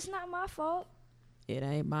 Man, it's not my fault. It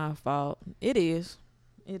ain't my fault. It is.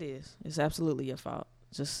 It is. It's absolutely your fault.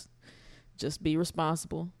 Just be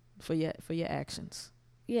responsible for your actions.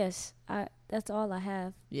 Yes, that's all I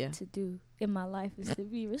have to do in my life is to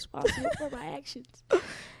be responsible for my actions.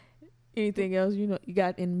 Anything else you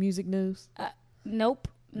got in music news? Nope.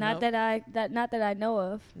 Not that I know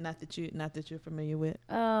of. Not that you're familiar with.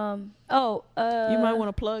 You might want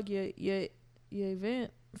to plug your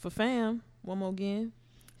event for fam one more again.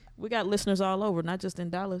 We got listeners all over, not just in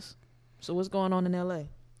Dallas. So what's going on in LA?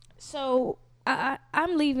 So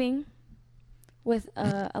I'm leaving with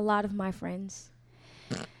a lot of my friends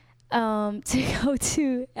to go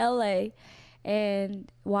to LA and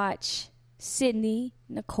watch Sydney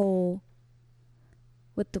Nicole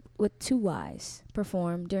with 2 Ys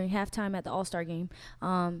perform during halftime at the All-Star game.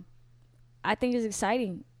 I think it's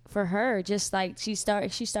exciting for her. Just like she's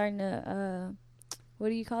starting to what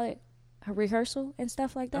do you call it? Her rehearsal and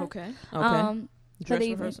stuff like that. Okay. For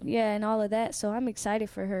the event, and all of that. So I'm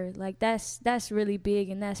excited for her. Like that's really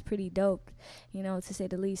big and that's pretty dope, to say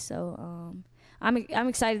the least. So I'm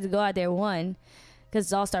excited to go out there. 1, because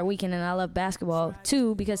it's All-Star Weekend and I love basketball.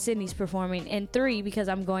 2, because Sydney's performing, and 3, because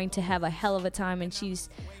I'm going to have a hell of a time and she's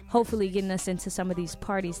hopefully getting us into some of these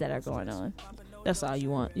parties that are going on. That's all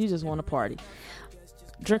you want. You just want to party.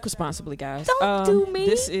 Drink responsibly, guys. Don't do me.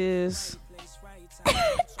 This is.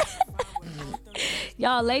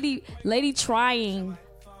 Y'all, lady trying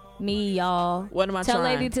me, y'all. What am I Tell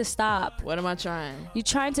trying? lady to stop. What am I trying? You're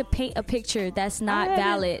trying to paint a picture that's not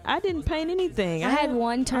valid. I didn't paint anything. I had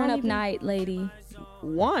one turn-up night, lady.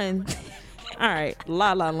 One? All right.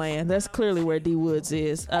 La La Land. That's clearly where D Woods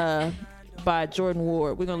is. By Jordan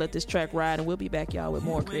Ward. We're going to let this track ride, and we'll be back, y'all, with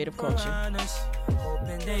more creative culture.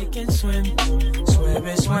 Hoping they can swim. Swear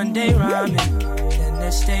it's one day ramen, then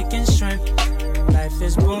they're steak and shrimp. Life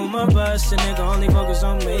is boom or bust, a nigga only focus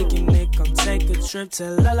on making it. Come take a trip to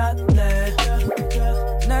La La Land.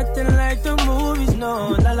 Nothing like the movies,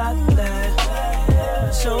 no La La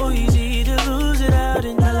Land. So easy to lose it out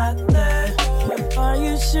in La La Land. Are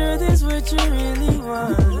you sure this what you really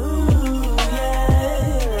want? Ooh,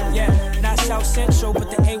 yeah. Not South Central, but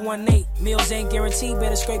the A18. Meals ain't guaranteed,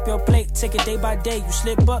 better scrape your plate. Take it day by day, you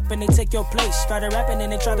slip up and they take your place. Started rapping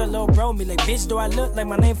and they try to low bro me like, bitch, do I look like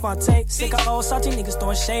my name Fonte? Sick of old salty niggas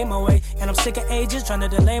throwing shame away. And I'm sick of ages trying to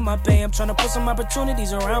delay my pay. I'm trying to put some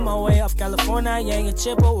opportunities around my way. Off California, Yang and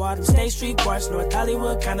Chippewa, them State Street parts. North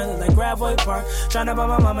Hollywood, kinda look like Gravois Park. Trying to buy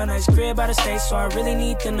my mama a nice crib by the state, so I really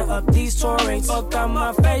need them to up these tour rates. Fuck out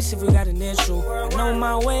my face if we got an issue. I know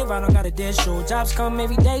my wave, I don't got a dish you. Jobs come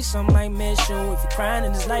every day, some might miss you. If you're crying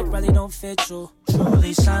in this life, probably don't fit you.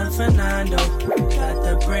 Truly San Fernando, got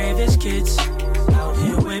the bravest kids out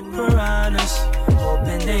here with piranhas,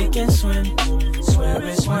 hoping they can swim. Swear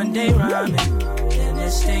it's one day ramen, then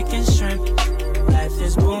it's steak and shrimp. Life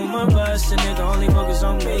is boom or bust, a nigga only focus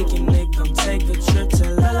on making it. Come take a trip to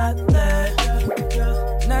La La Land.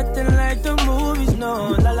 Nothing like the movies, no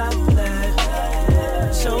La La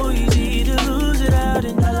Land. So easy to lose it out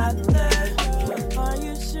in La La Land. Are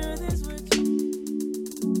you sure this what you...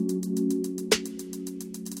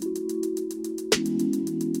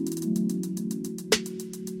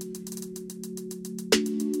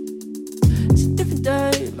 It's a different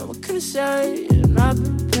day, man, what can I say? And I've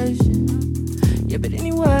been patient. Yeah, but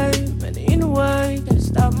anyway, gotta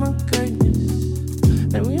stop my greatness.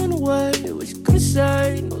 Man, we on the way, what you gonna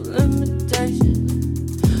say? No limitation.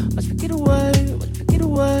 Watch me get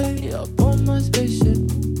away, up on my spaceship.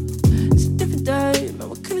 It's a different day, man,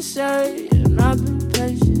 what can I say? And I've been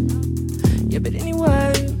patient. Yeah, but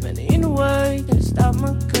anyway, gotta stop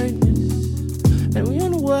my greatness. Man, we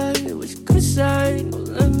on the way, what you gonna say? No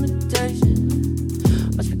limitation.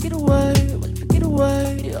 Watch me get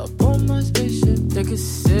away, up on my spaceship. They can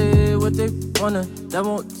say what they wanna, that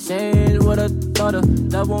won't change what I thought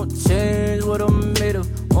of, that won't change what I'm made of.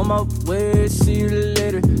 On my way, see you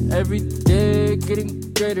later. Every day getting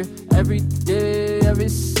greater, every day, every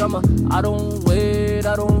summer. I don't wait,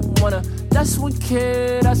 I don't wanna. That's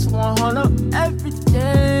 1K, that's 100. Every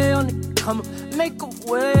day on the come up, make a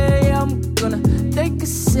way, I'm gonna. They can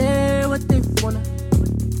say what they wanna.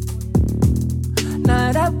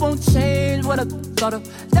 Nah, that won't change what I thought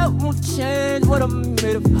of. That won't change what I'm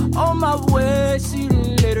made of. On my way, see you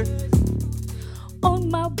later. On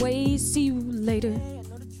my way, see you later.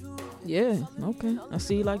 Yeah, okay. I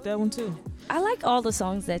see you like that one too. I like all the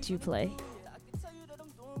songs that you play.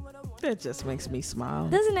 That just makes me smile.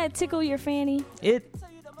 Doesn't that tickle your fanny?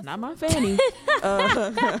 Not my fanny.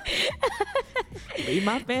 Leave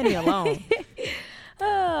my fanny alone.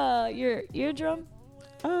 Your eardrum?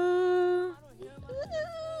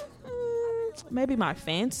 Maybe my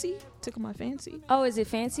fancy. Tickle my fancy. Oh, is it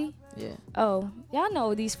fancy? Yeah. Oh, y'all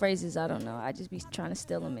know these phrases. I don't know. I just be trying to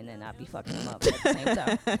steal them and then I be fucking them up at the same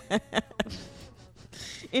time.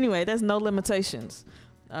 Anyway, there's no limitations.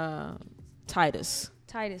 Titus.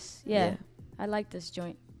 Yeah. I like this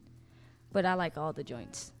joint. But I like all the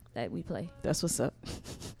joints that we play. That's what's up.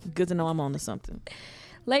 Good to know I'm on to something.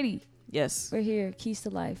 Lady. Yes. We're here. Keys to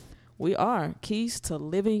life. We are. Keys to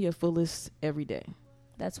living your fullest every day.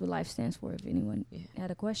 That's what life stands for, if anyone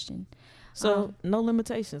had a question. So, no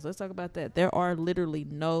limitations. Let's talk about that. There are literally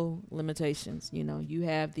no limitations. You know, you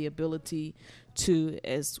have the ability to,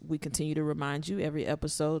 as we continue to remind you every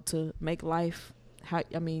episode, to make life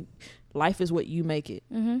life is what you make it.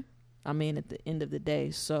 Mm-hmm. At the end of the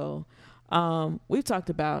day. So, we've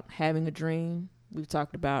talked about having a dream. We've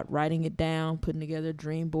talked about writing it down, putting together a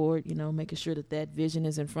dream board, you know, making sure that vision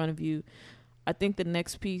is in front of you. I think the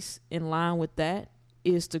next piece in line with that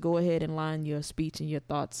is to go ahead and line your speech and your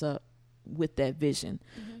thoughts up with that vision.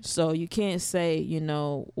 Mm-hmm. So you can't say, you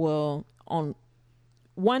know, well, on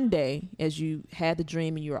one day as you had the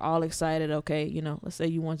dream and you were all excited, okay, you know, let's say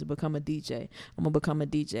you want to become a DJ. I'm going to become a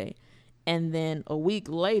DJ. And then a week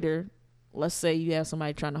later, let's say you have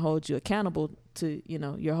somebody trying to hold you accountable to, you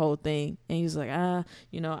know, your whole thing. And he's like,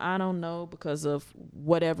 you know, I don't know because of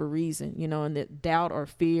whatever reason, you know, and that doubt or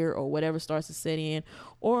fear or whatever starts to set in,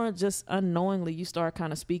 or just unknowingly you start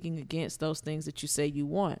kind of speaking against those things that you say you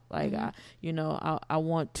want. Like, mm-hmm. I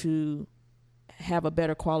want to have a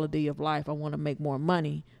better quality of life. I want to make more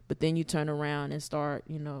money. But then you turn around and start,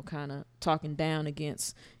 you know, kind of talking down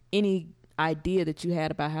against any idea that you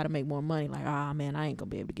had about how to make more money. Like, man, I ain't gonna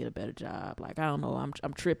be able to get a better job. Like, I don't know,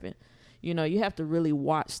 I'm tripping. You know, you have to really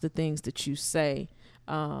watch the things that you say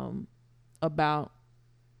about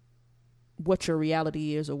what your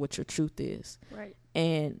reality is or what your truth is. Right.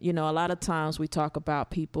 And, you know, a lot of times we talk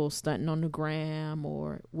about people stunting on the gram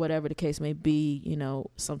or whatever the case may be. You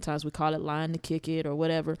know, sometimes we call it lying to kick it or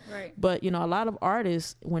whatever. Right. But, you know, a lot of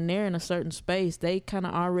artists, when they're in a certain space, they kind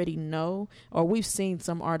of already know, or we've seen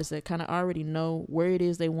some artists that kind of already know where it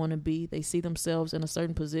is they want to be. They see themselves in a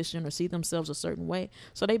certain position or see themselves a certain way.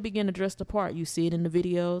 So they begin to dress the part. You see it in the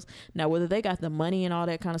videos. Now, whether they got the money and all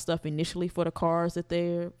that kind of stuff initially for the cars that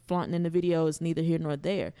they're flaunting in the video is neither here nor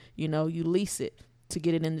there. You know, you lease it to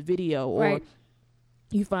get it in the video, or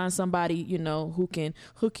you find somebody, you know, who can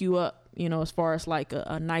hook you up, you know, as far as like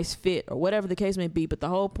a nice fit or whatever the case may be. But the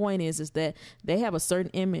whole point is that they have a certain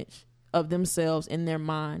image of themselves in their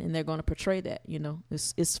mind, and they're going to portray that. You know,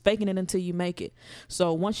 it's faking it until you make it.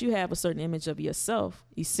 So once you have a certain image of yourself,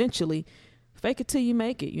 essentially fake it till you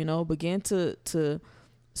make it. You know, begin to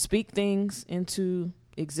speak things into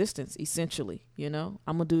existence. Essentially, you know,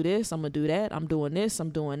 I'm gonna do this, I'm gonna do that, I'm doing this,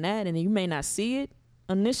 I'm doing that, and you may not see it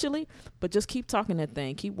initially, but just keep talking that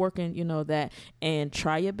thing, keep working, you know, that, and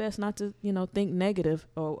try your best not to, you know, think negative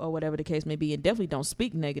or whatever the case may be, and definitely don't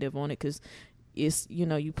speak negative on it, because it's, you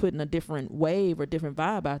know, you putting a different wave or different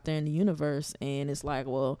vibe out there in the universe, and it's like,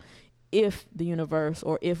 well, if the universe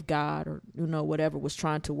or if God or, you know, whatever was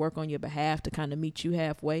trying to work on your behalf to kind of meet you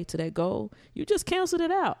halfway to that goal, you just canceled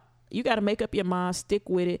it out. You got to make up your mind, stick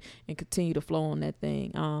with it, and continue to flow on that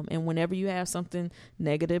thing. And whenever you have something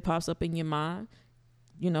negative pops up in your mind,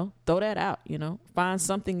 you know, throw that out, you know, find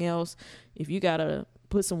something else. If you got to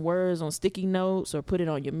put some words on sticky notes or put it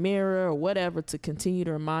on your mirror or whatever to continue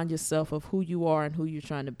to remind yourself of who you are and who you're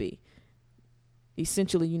trying to be.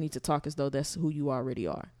 Essentially, you need to talk as though that's who you already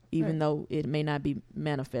are, even though it may not be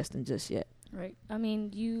manifesting just yet. Right. I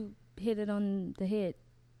mean, you hit it on the head,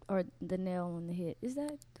 or the nail on the head. Is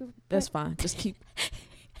that that's fine. Just keep.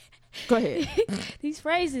 Go ahead. These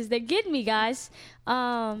phrases, they're getting me, guys.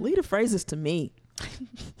 Leave the phrases to me.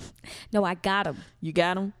 No, I got them. You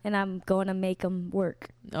got them? And I'm going to make them work.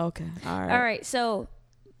 Okay. All right. All right. So,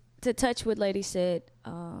 to touch what Lady said,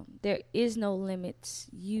 there is no limits.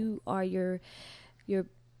 You are your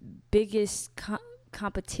biggest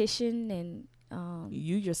competition, and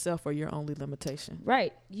you yourself are your only limitation.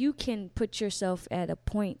 Right. You can put yourself at a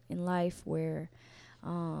point in life where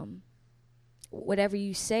whatever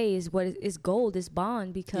you say is what is gold, is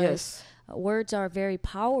bond, because words are very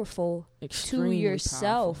powerful. Extremely to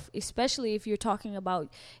yourself, powerful. Especially if you're talking about,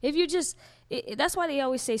 if you just, that's why they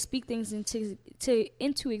always say speak things into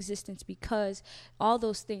existence, because all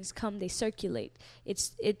those things come, they circulate.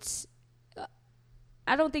 It's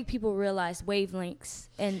I don't think people realize wavelengths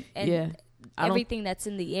and everything that's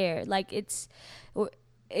in the air. Like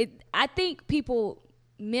I think people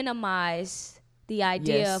minimize the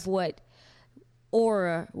idea of what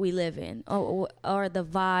aura we live in, or the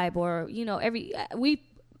vibe, or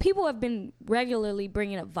people have been regularly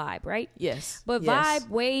bringing up vibe, right? Yes. But vibe,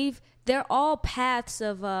 wave, they're all paths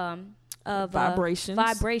of vibrations,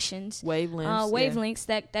 wavelengths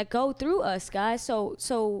that go through us, guys.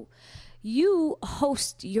 So you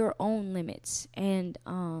host your own limits, and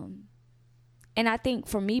I think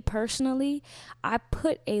for me personally, I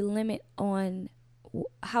put a limit on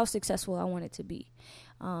how successful I want it to be,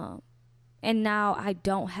 and now I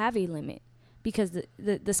don't have a limit because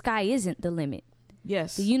the sky isn't the limit.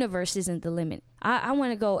 Yes, the universe isn't the limit. I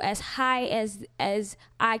want to go as high as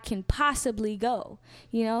I can possibly go.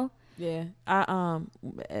 Yeah, I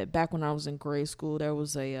back when I was in grade school, there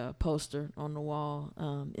was a poster on the wall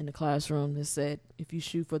in the classroom that said, "If you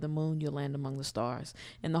shoot for the moon, you'll land among the stars."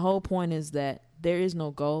 And the whole point is that there is no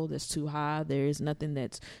goal that's too high. There is nothing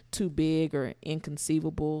that's too big or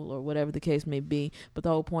inconceivable or whatever the case may be. But the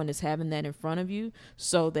whole point is having that in front of you,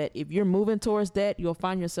 so that if you're moving towards that, you'll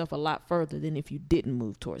find yourself a lot further than if you didn't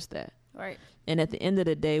move towards that. Right. And at the end of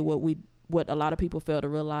the day, what a lot of people fail to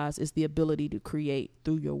realize is the ability to create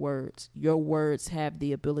through your words. Your words have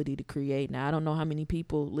the ability to create. Now, I don't know how many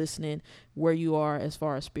people listening, where you are as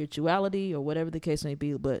far as spirituality or whatever the case may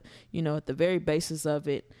be, but at the very basis of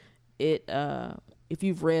it, if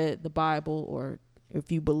you've read the Bible, or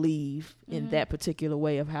if you believe in that particular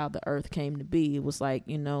way of how the earth came to be, it was like,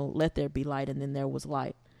 let there be light, and then there was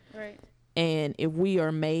light. Right. And if we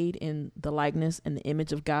are made in the likeness and the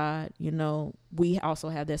image of God, we also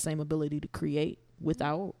have that same ability to create with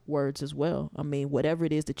our words as well. I mean, whatever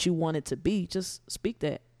it is that you want it to be, just speak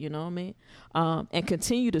that, and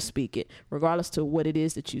continue to speak it regardless to what it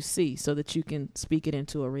is that you see, so that you can speak it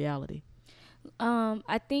into a reality.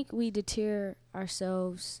 I think we deter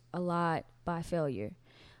ourselves a lot by failure.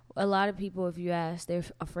 A lot of people, if you ask, they're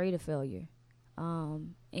afraid of failure.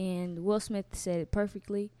 And Will Smith said it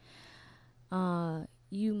perfectly.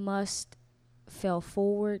 You must fail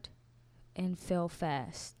forward and fail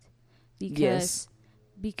fast. Because,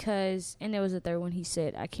 and there was a third one he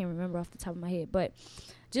said, I can't remember off the top of my head, but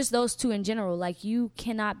just those two in general, like, you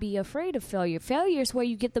cannot be afraid of failure. Failure is where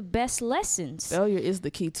you get the best lessons. Failure is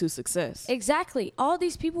the key to success. Exactly. All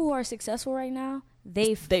these people who are successful right now,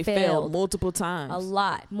 they failed multiple times. A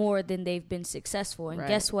lot more than they've been successful. And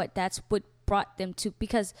guess what? That's what brought them to,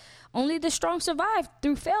 because only the strong survive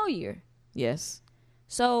through failure. Yes.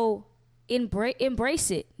 So embrace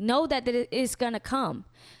it. Know that it is going to come,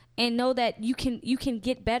 and know that you can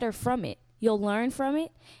get better from it. You'll learn from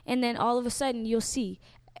it, and then all of a sudden you'll see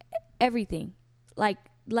everything. Like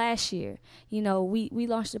last year, we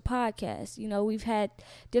launched a podcast. We've had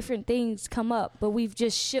different things come up, but we've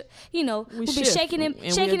just we've been shaking and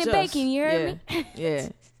baking. You heard me? Yeah.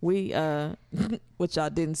 We what y'all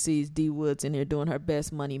didn't see is D Woods in here doing her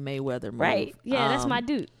best Money Mayweather move. Right. Yeah, that's my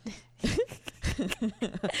dude.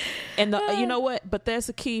 And you know what? But there's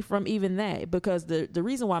a key from even that, because the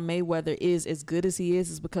reason why Mayweather is as good as he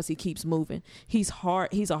is because he keeps moving. He's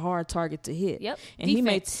a hard target to hit. Yep. And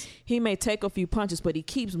he may take a few punches, but he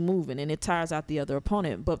keeps moving, and it tires out the other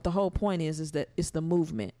opponent. But the whole point is that it's the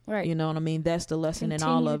movement. Right. You know what I mean? That's the lesson in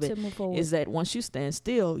all of it. Is that once you stand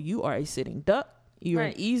still, you are a sitting duck. You're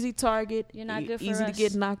an easy target. You're not good for easy us. to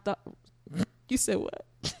get knocked out. You said what?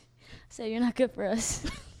 I said you're not good for us.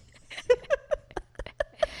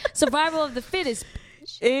 Survival of the fittest.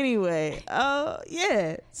 Anyway,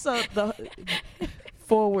 yeah. So the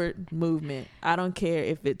forward movement. I don't care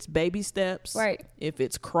if it's baby steps, right? If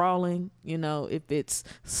it's crawling, if it's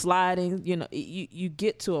sliding, you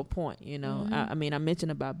get to a point, Mm-hmm. I mean, I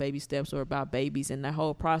mentioned about baby steps or about babies, and the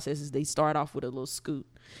whole process is they start off with a little scoot.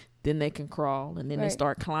 Then they can crawl, and then they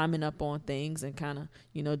start climbing up on things and kind of,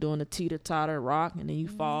 doing a teeter-totter rock, and then you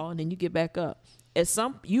fall, and then you get back up. At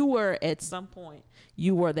some point,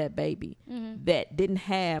 you were that baby that didn't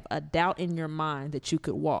have a doubt in your mind that you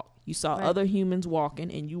could walk. You saw other humans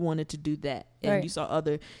walking, and you wanted to do that. And you saw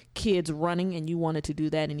other kids running, and you wanted to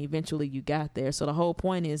do that, and eventually you got there. So the whole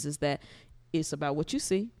point is that it's about what you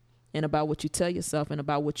see, and about what you tell yourself, and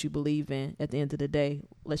about what you believe in. At the end of the day,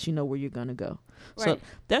 lets you know where you're going to go. So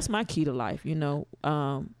that's my key to life.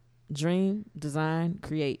 Dream, design,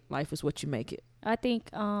 create. Life is what you make it. I think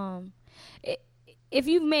if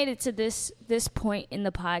you've made it to this point in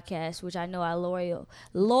the podcast, which I know our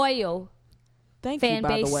loyal thank fan you, by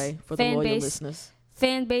base, the way, for the loyal listeners.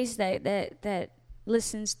 Fan base that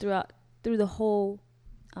listens through the whole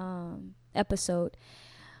episode.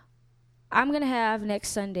 I'm going to have next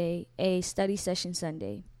Sunday a study session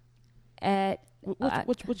Sunday at...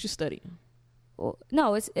 What you study?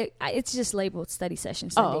 no, it's just labeled Study Session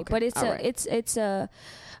Sunday, okay. but it's All a right. it's a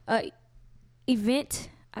event,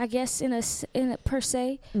 I guess, in a per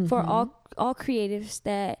se, for all creatives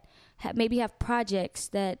that maybe have projects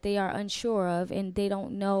that they are unsure of, and they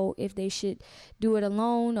don't know if they should do it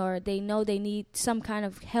alone, or they know they need some kind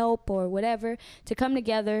of help or whatever, to come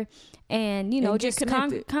together and, you know, And get just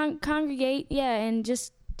congregate, and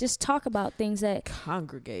just talk about things that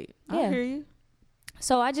Congregate. Yeah. I hear you.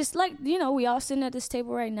 So I just, like, you know, we all sitting at this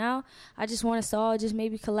table right now. I just want us to all just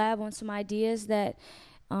maybe collab on some ideas that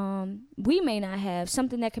we may not have,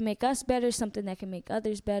 something that can make us better, something that can make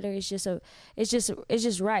others better. It's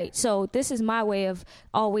just right. So this is my way of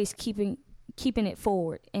always keeping it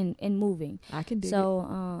forward and moving. I can do it.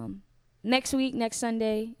 So next week, next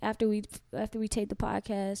Sunday, after we tape the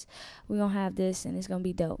podcast, we're gonna have this, and it's gonna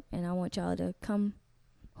be dope. And I want y'all to come,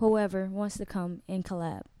 whoever wants to come and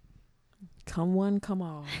collab. Come one, come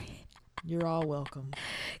all. You're all welcome.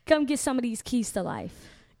 Come get some of these keys to life.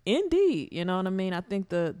 Indeed. You know what I mean? I think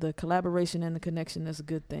the collaboration and the connection is a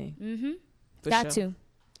good thing. Mm-hmm. For Got sure.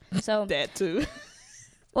 to. So That too.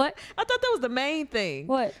 what? I thought that was the main thing.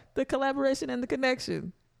 What? The collaboration and the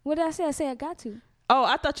connection. What did I say? I said I got to. Oh,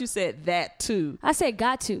 I thought you said that too. I said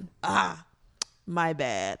got to. My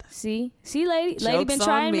bad. See, lady Joke's been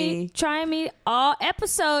on trying me all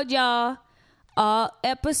episode, y'all. All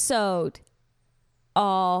episode.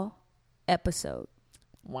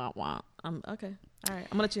 Wah, wah. Okay. All right. I'm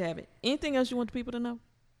gonna let you have it. Anything else you want the people to know?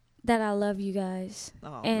 That I love you guys.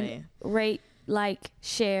 Oh, and man. rate, like,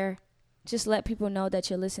 share. Just let people know that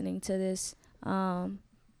you're listening to this.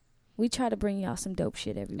 We try to bring y'all some dope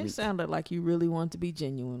shit every It week. sounded like you really want to be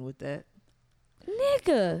genuine with that.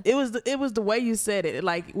 Nigga. It was the way you said it.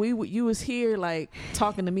 Like you was here like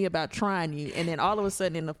talking to me about trying you, and then all of a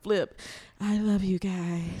sudden in the flip, I love you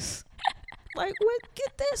guys. Like, what?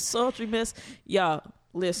 Get that sultry mess, y'all.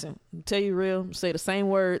 Listen, I'll tell you real. Say the same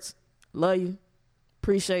words. Love you.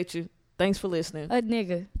 Appreciate you. Thanks for listening. A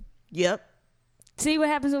nigga. Yep. See what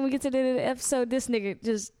happens when we get to the end of the episode? This nigga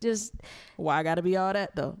just Why I gotta be all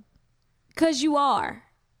that though? cause you are.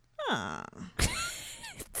 I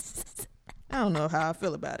don't know how I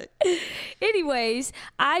feel about it. Anyways,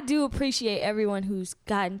 I do appreciate everyone who's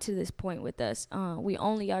gotten to this point with us. We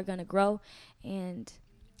only are gonna grow, and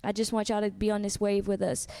I just want y'all to be on this wave with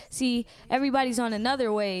us. See, everybody's on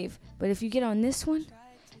another wave, but if you get on this one,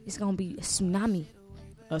 it's gonna be a tsunami.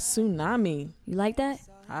 A tsunami. You like that?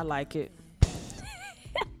 I like it.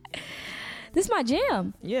 This is my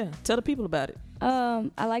jam. Yeah. Tell the people about it.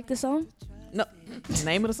 I like the song. No.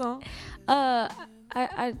 Name of the song?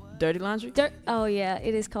 I Dirty Laundry? oh yeah,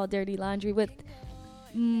 it is called Dirty Laundry with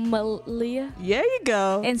Malia There you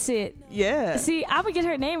go. and Sid. Yeah. See, I'm gonna get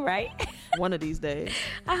her name right. One of these days.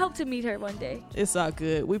 I hope to meet her one day. It's all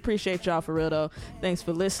good. We appreciate y'all for real though. Thanks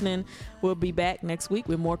for listening. We'll be back next week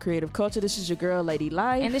with more creative culture. This is your girl, Lady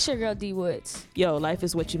Life. And this your girl D Woods. Yo, life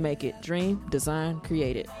is what you make it. Dream, design,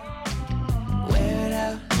 create it. Wear it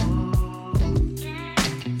out.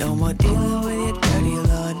 No more dealing with your dirty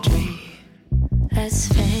laundry. Let's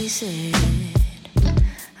face it,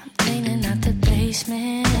 I'm cleaning out the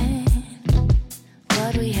basement.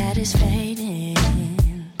 What we had is fading.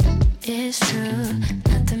 It's true,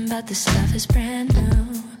 nothing but the stuff is brand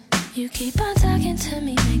new. You keep on talking to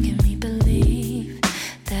me, making me believe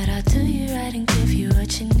that I'll do you right and give you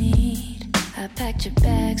what you need. I packed your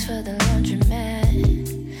bags for the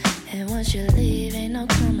laundromat, and once you leave, ain't no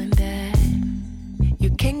coming back. You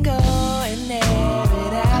can go and air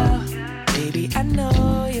it out. Baby, I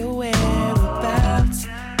know your whereabouts.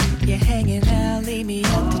 You're hanging out, leave me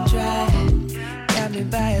up to dry. Got me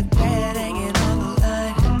by a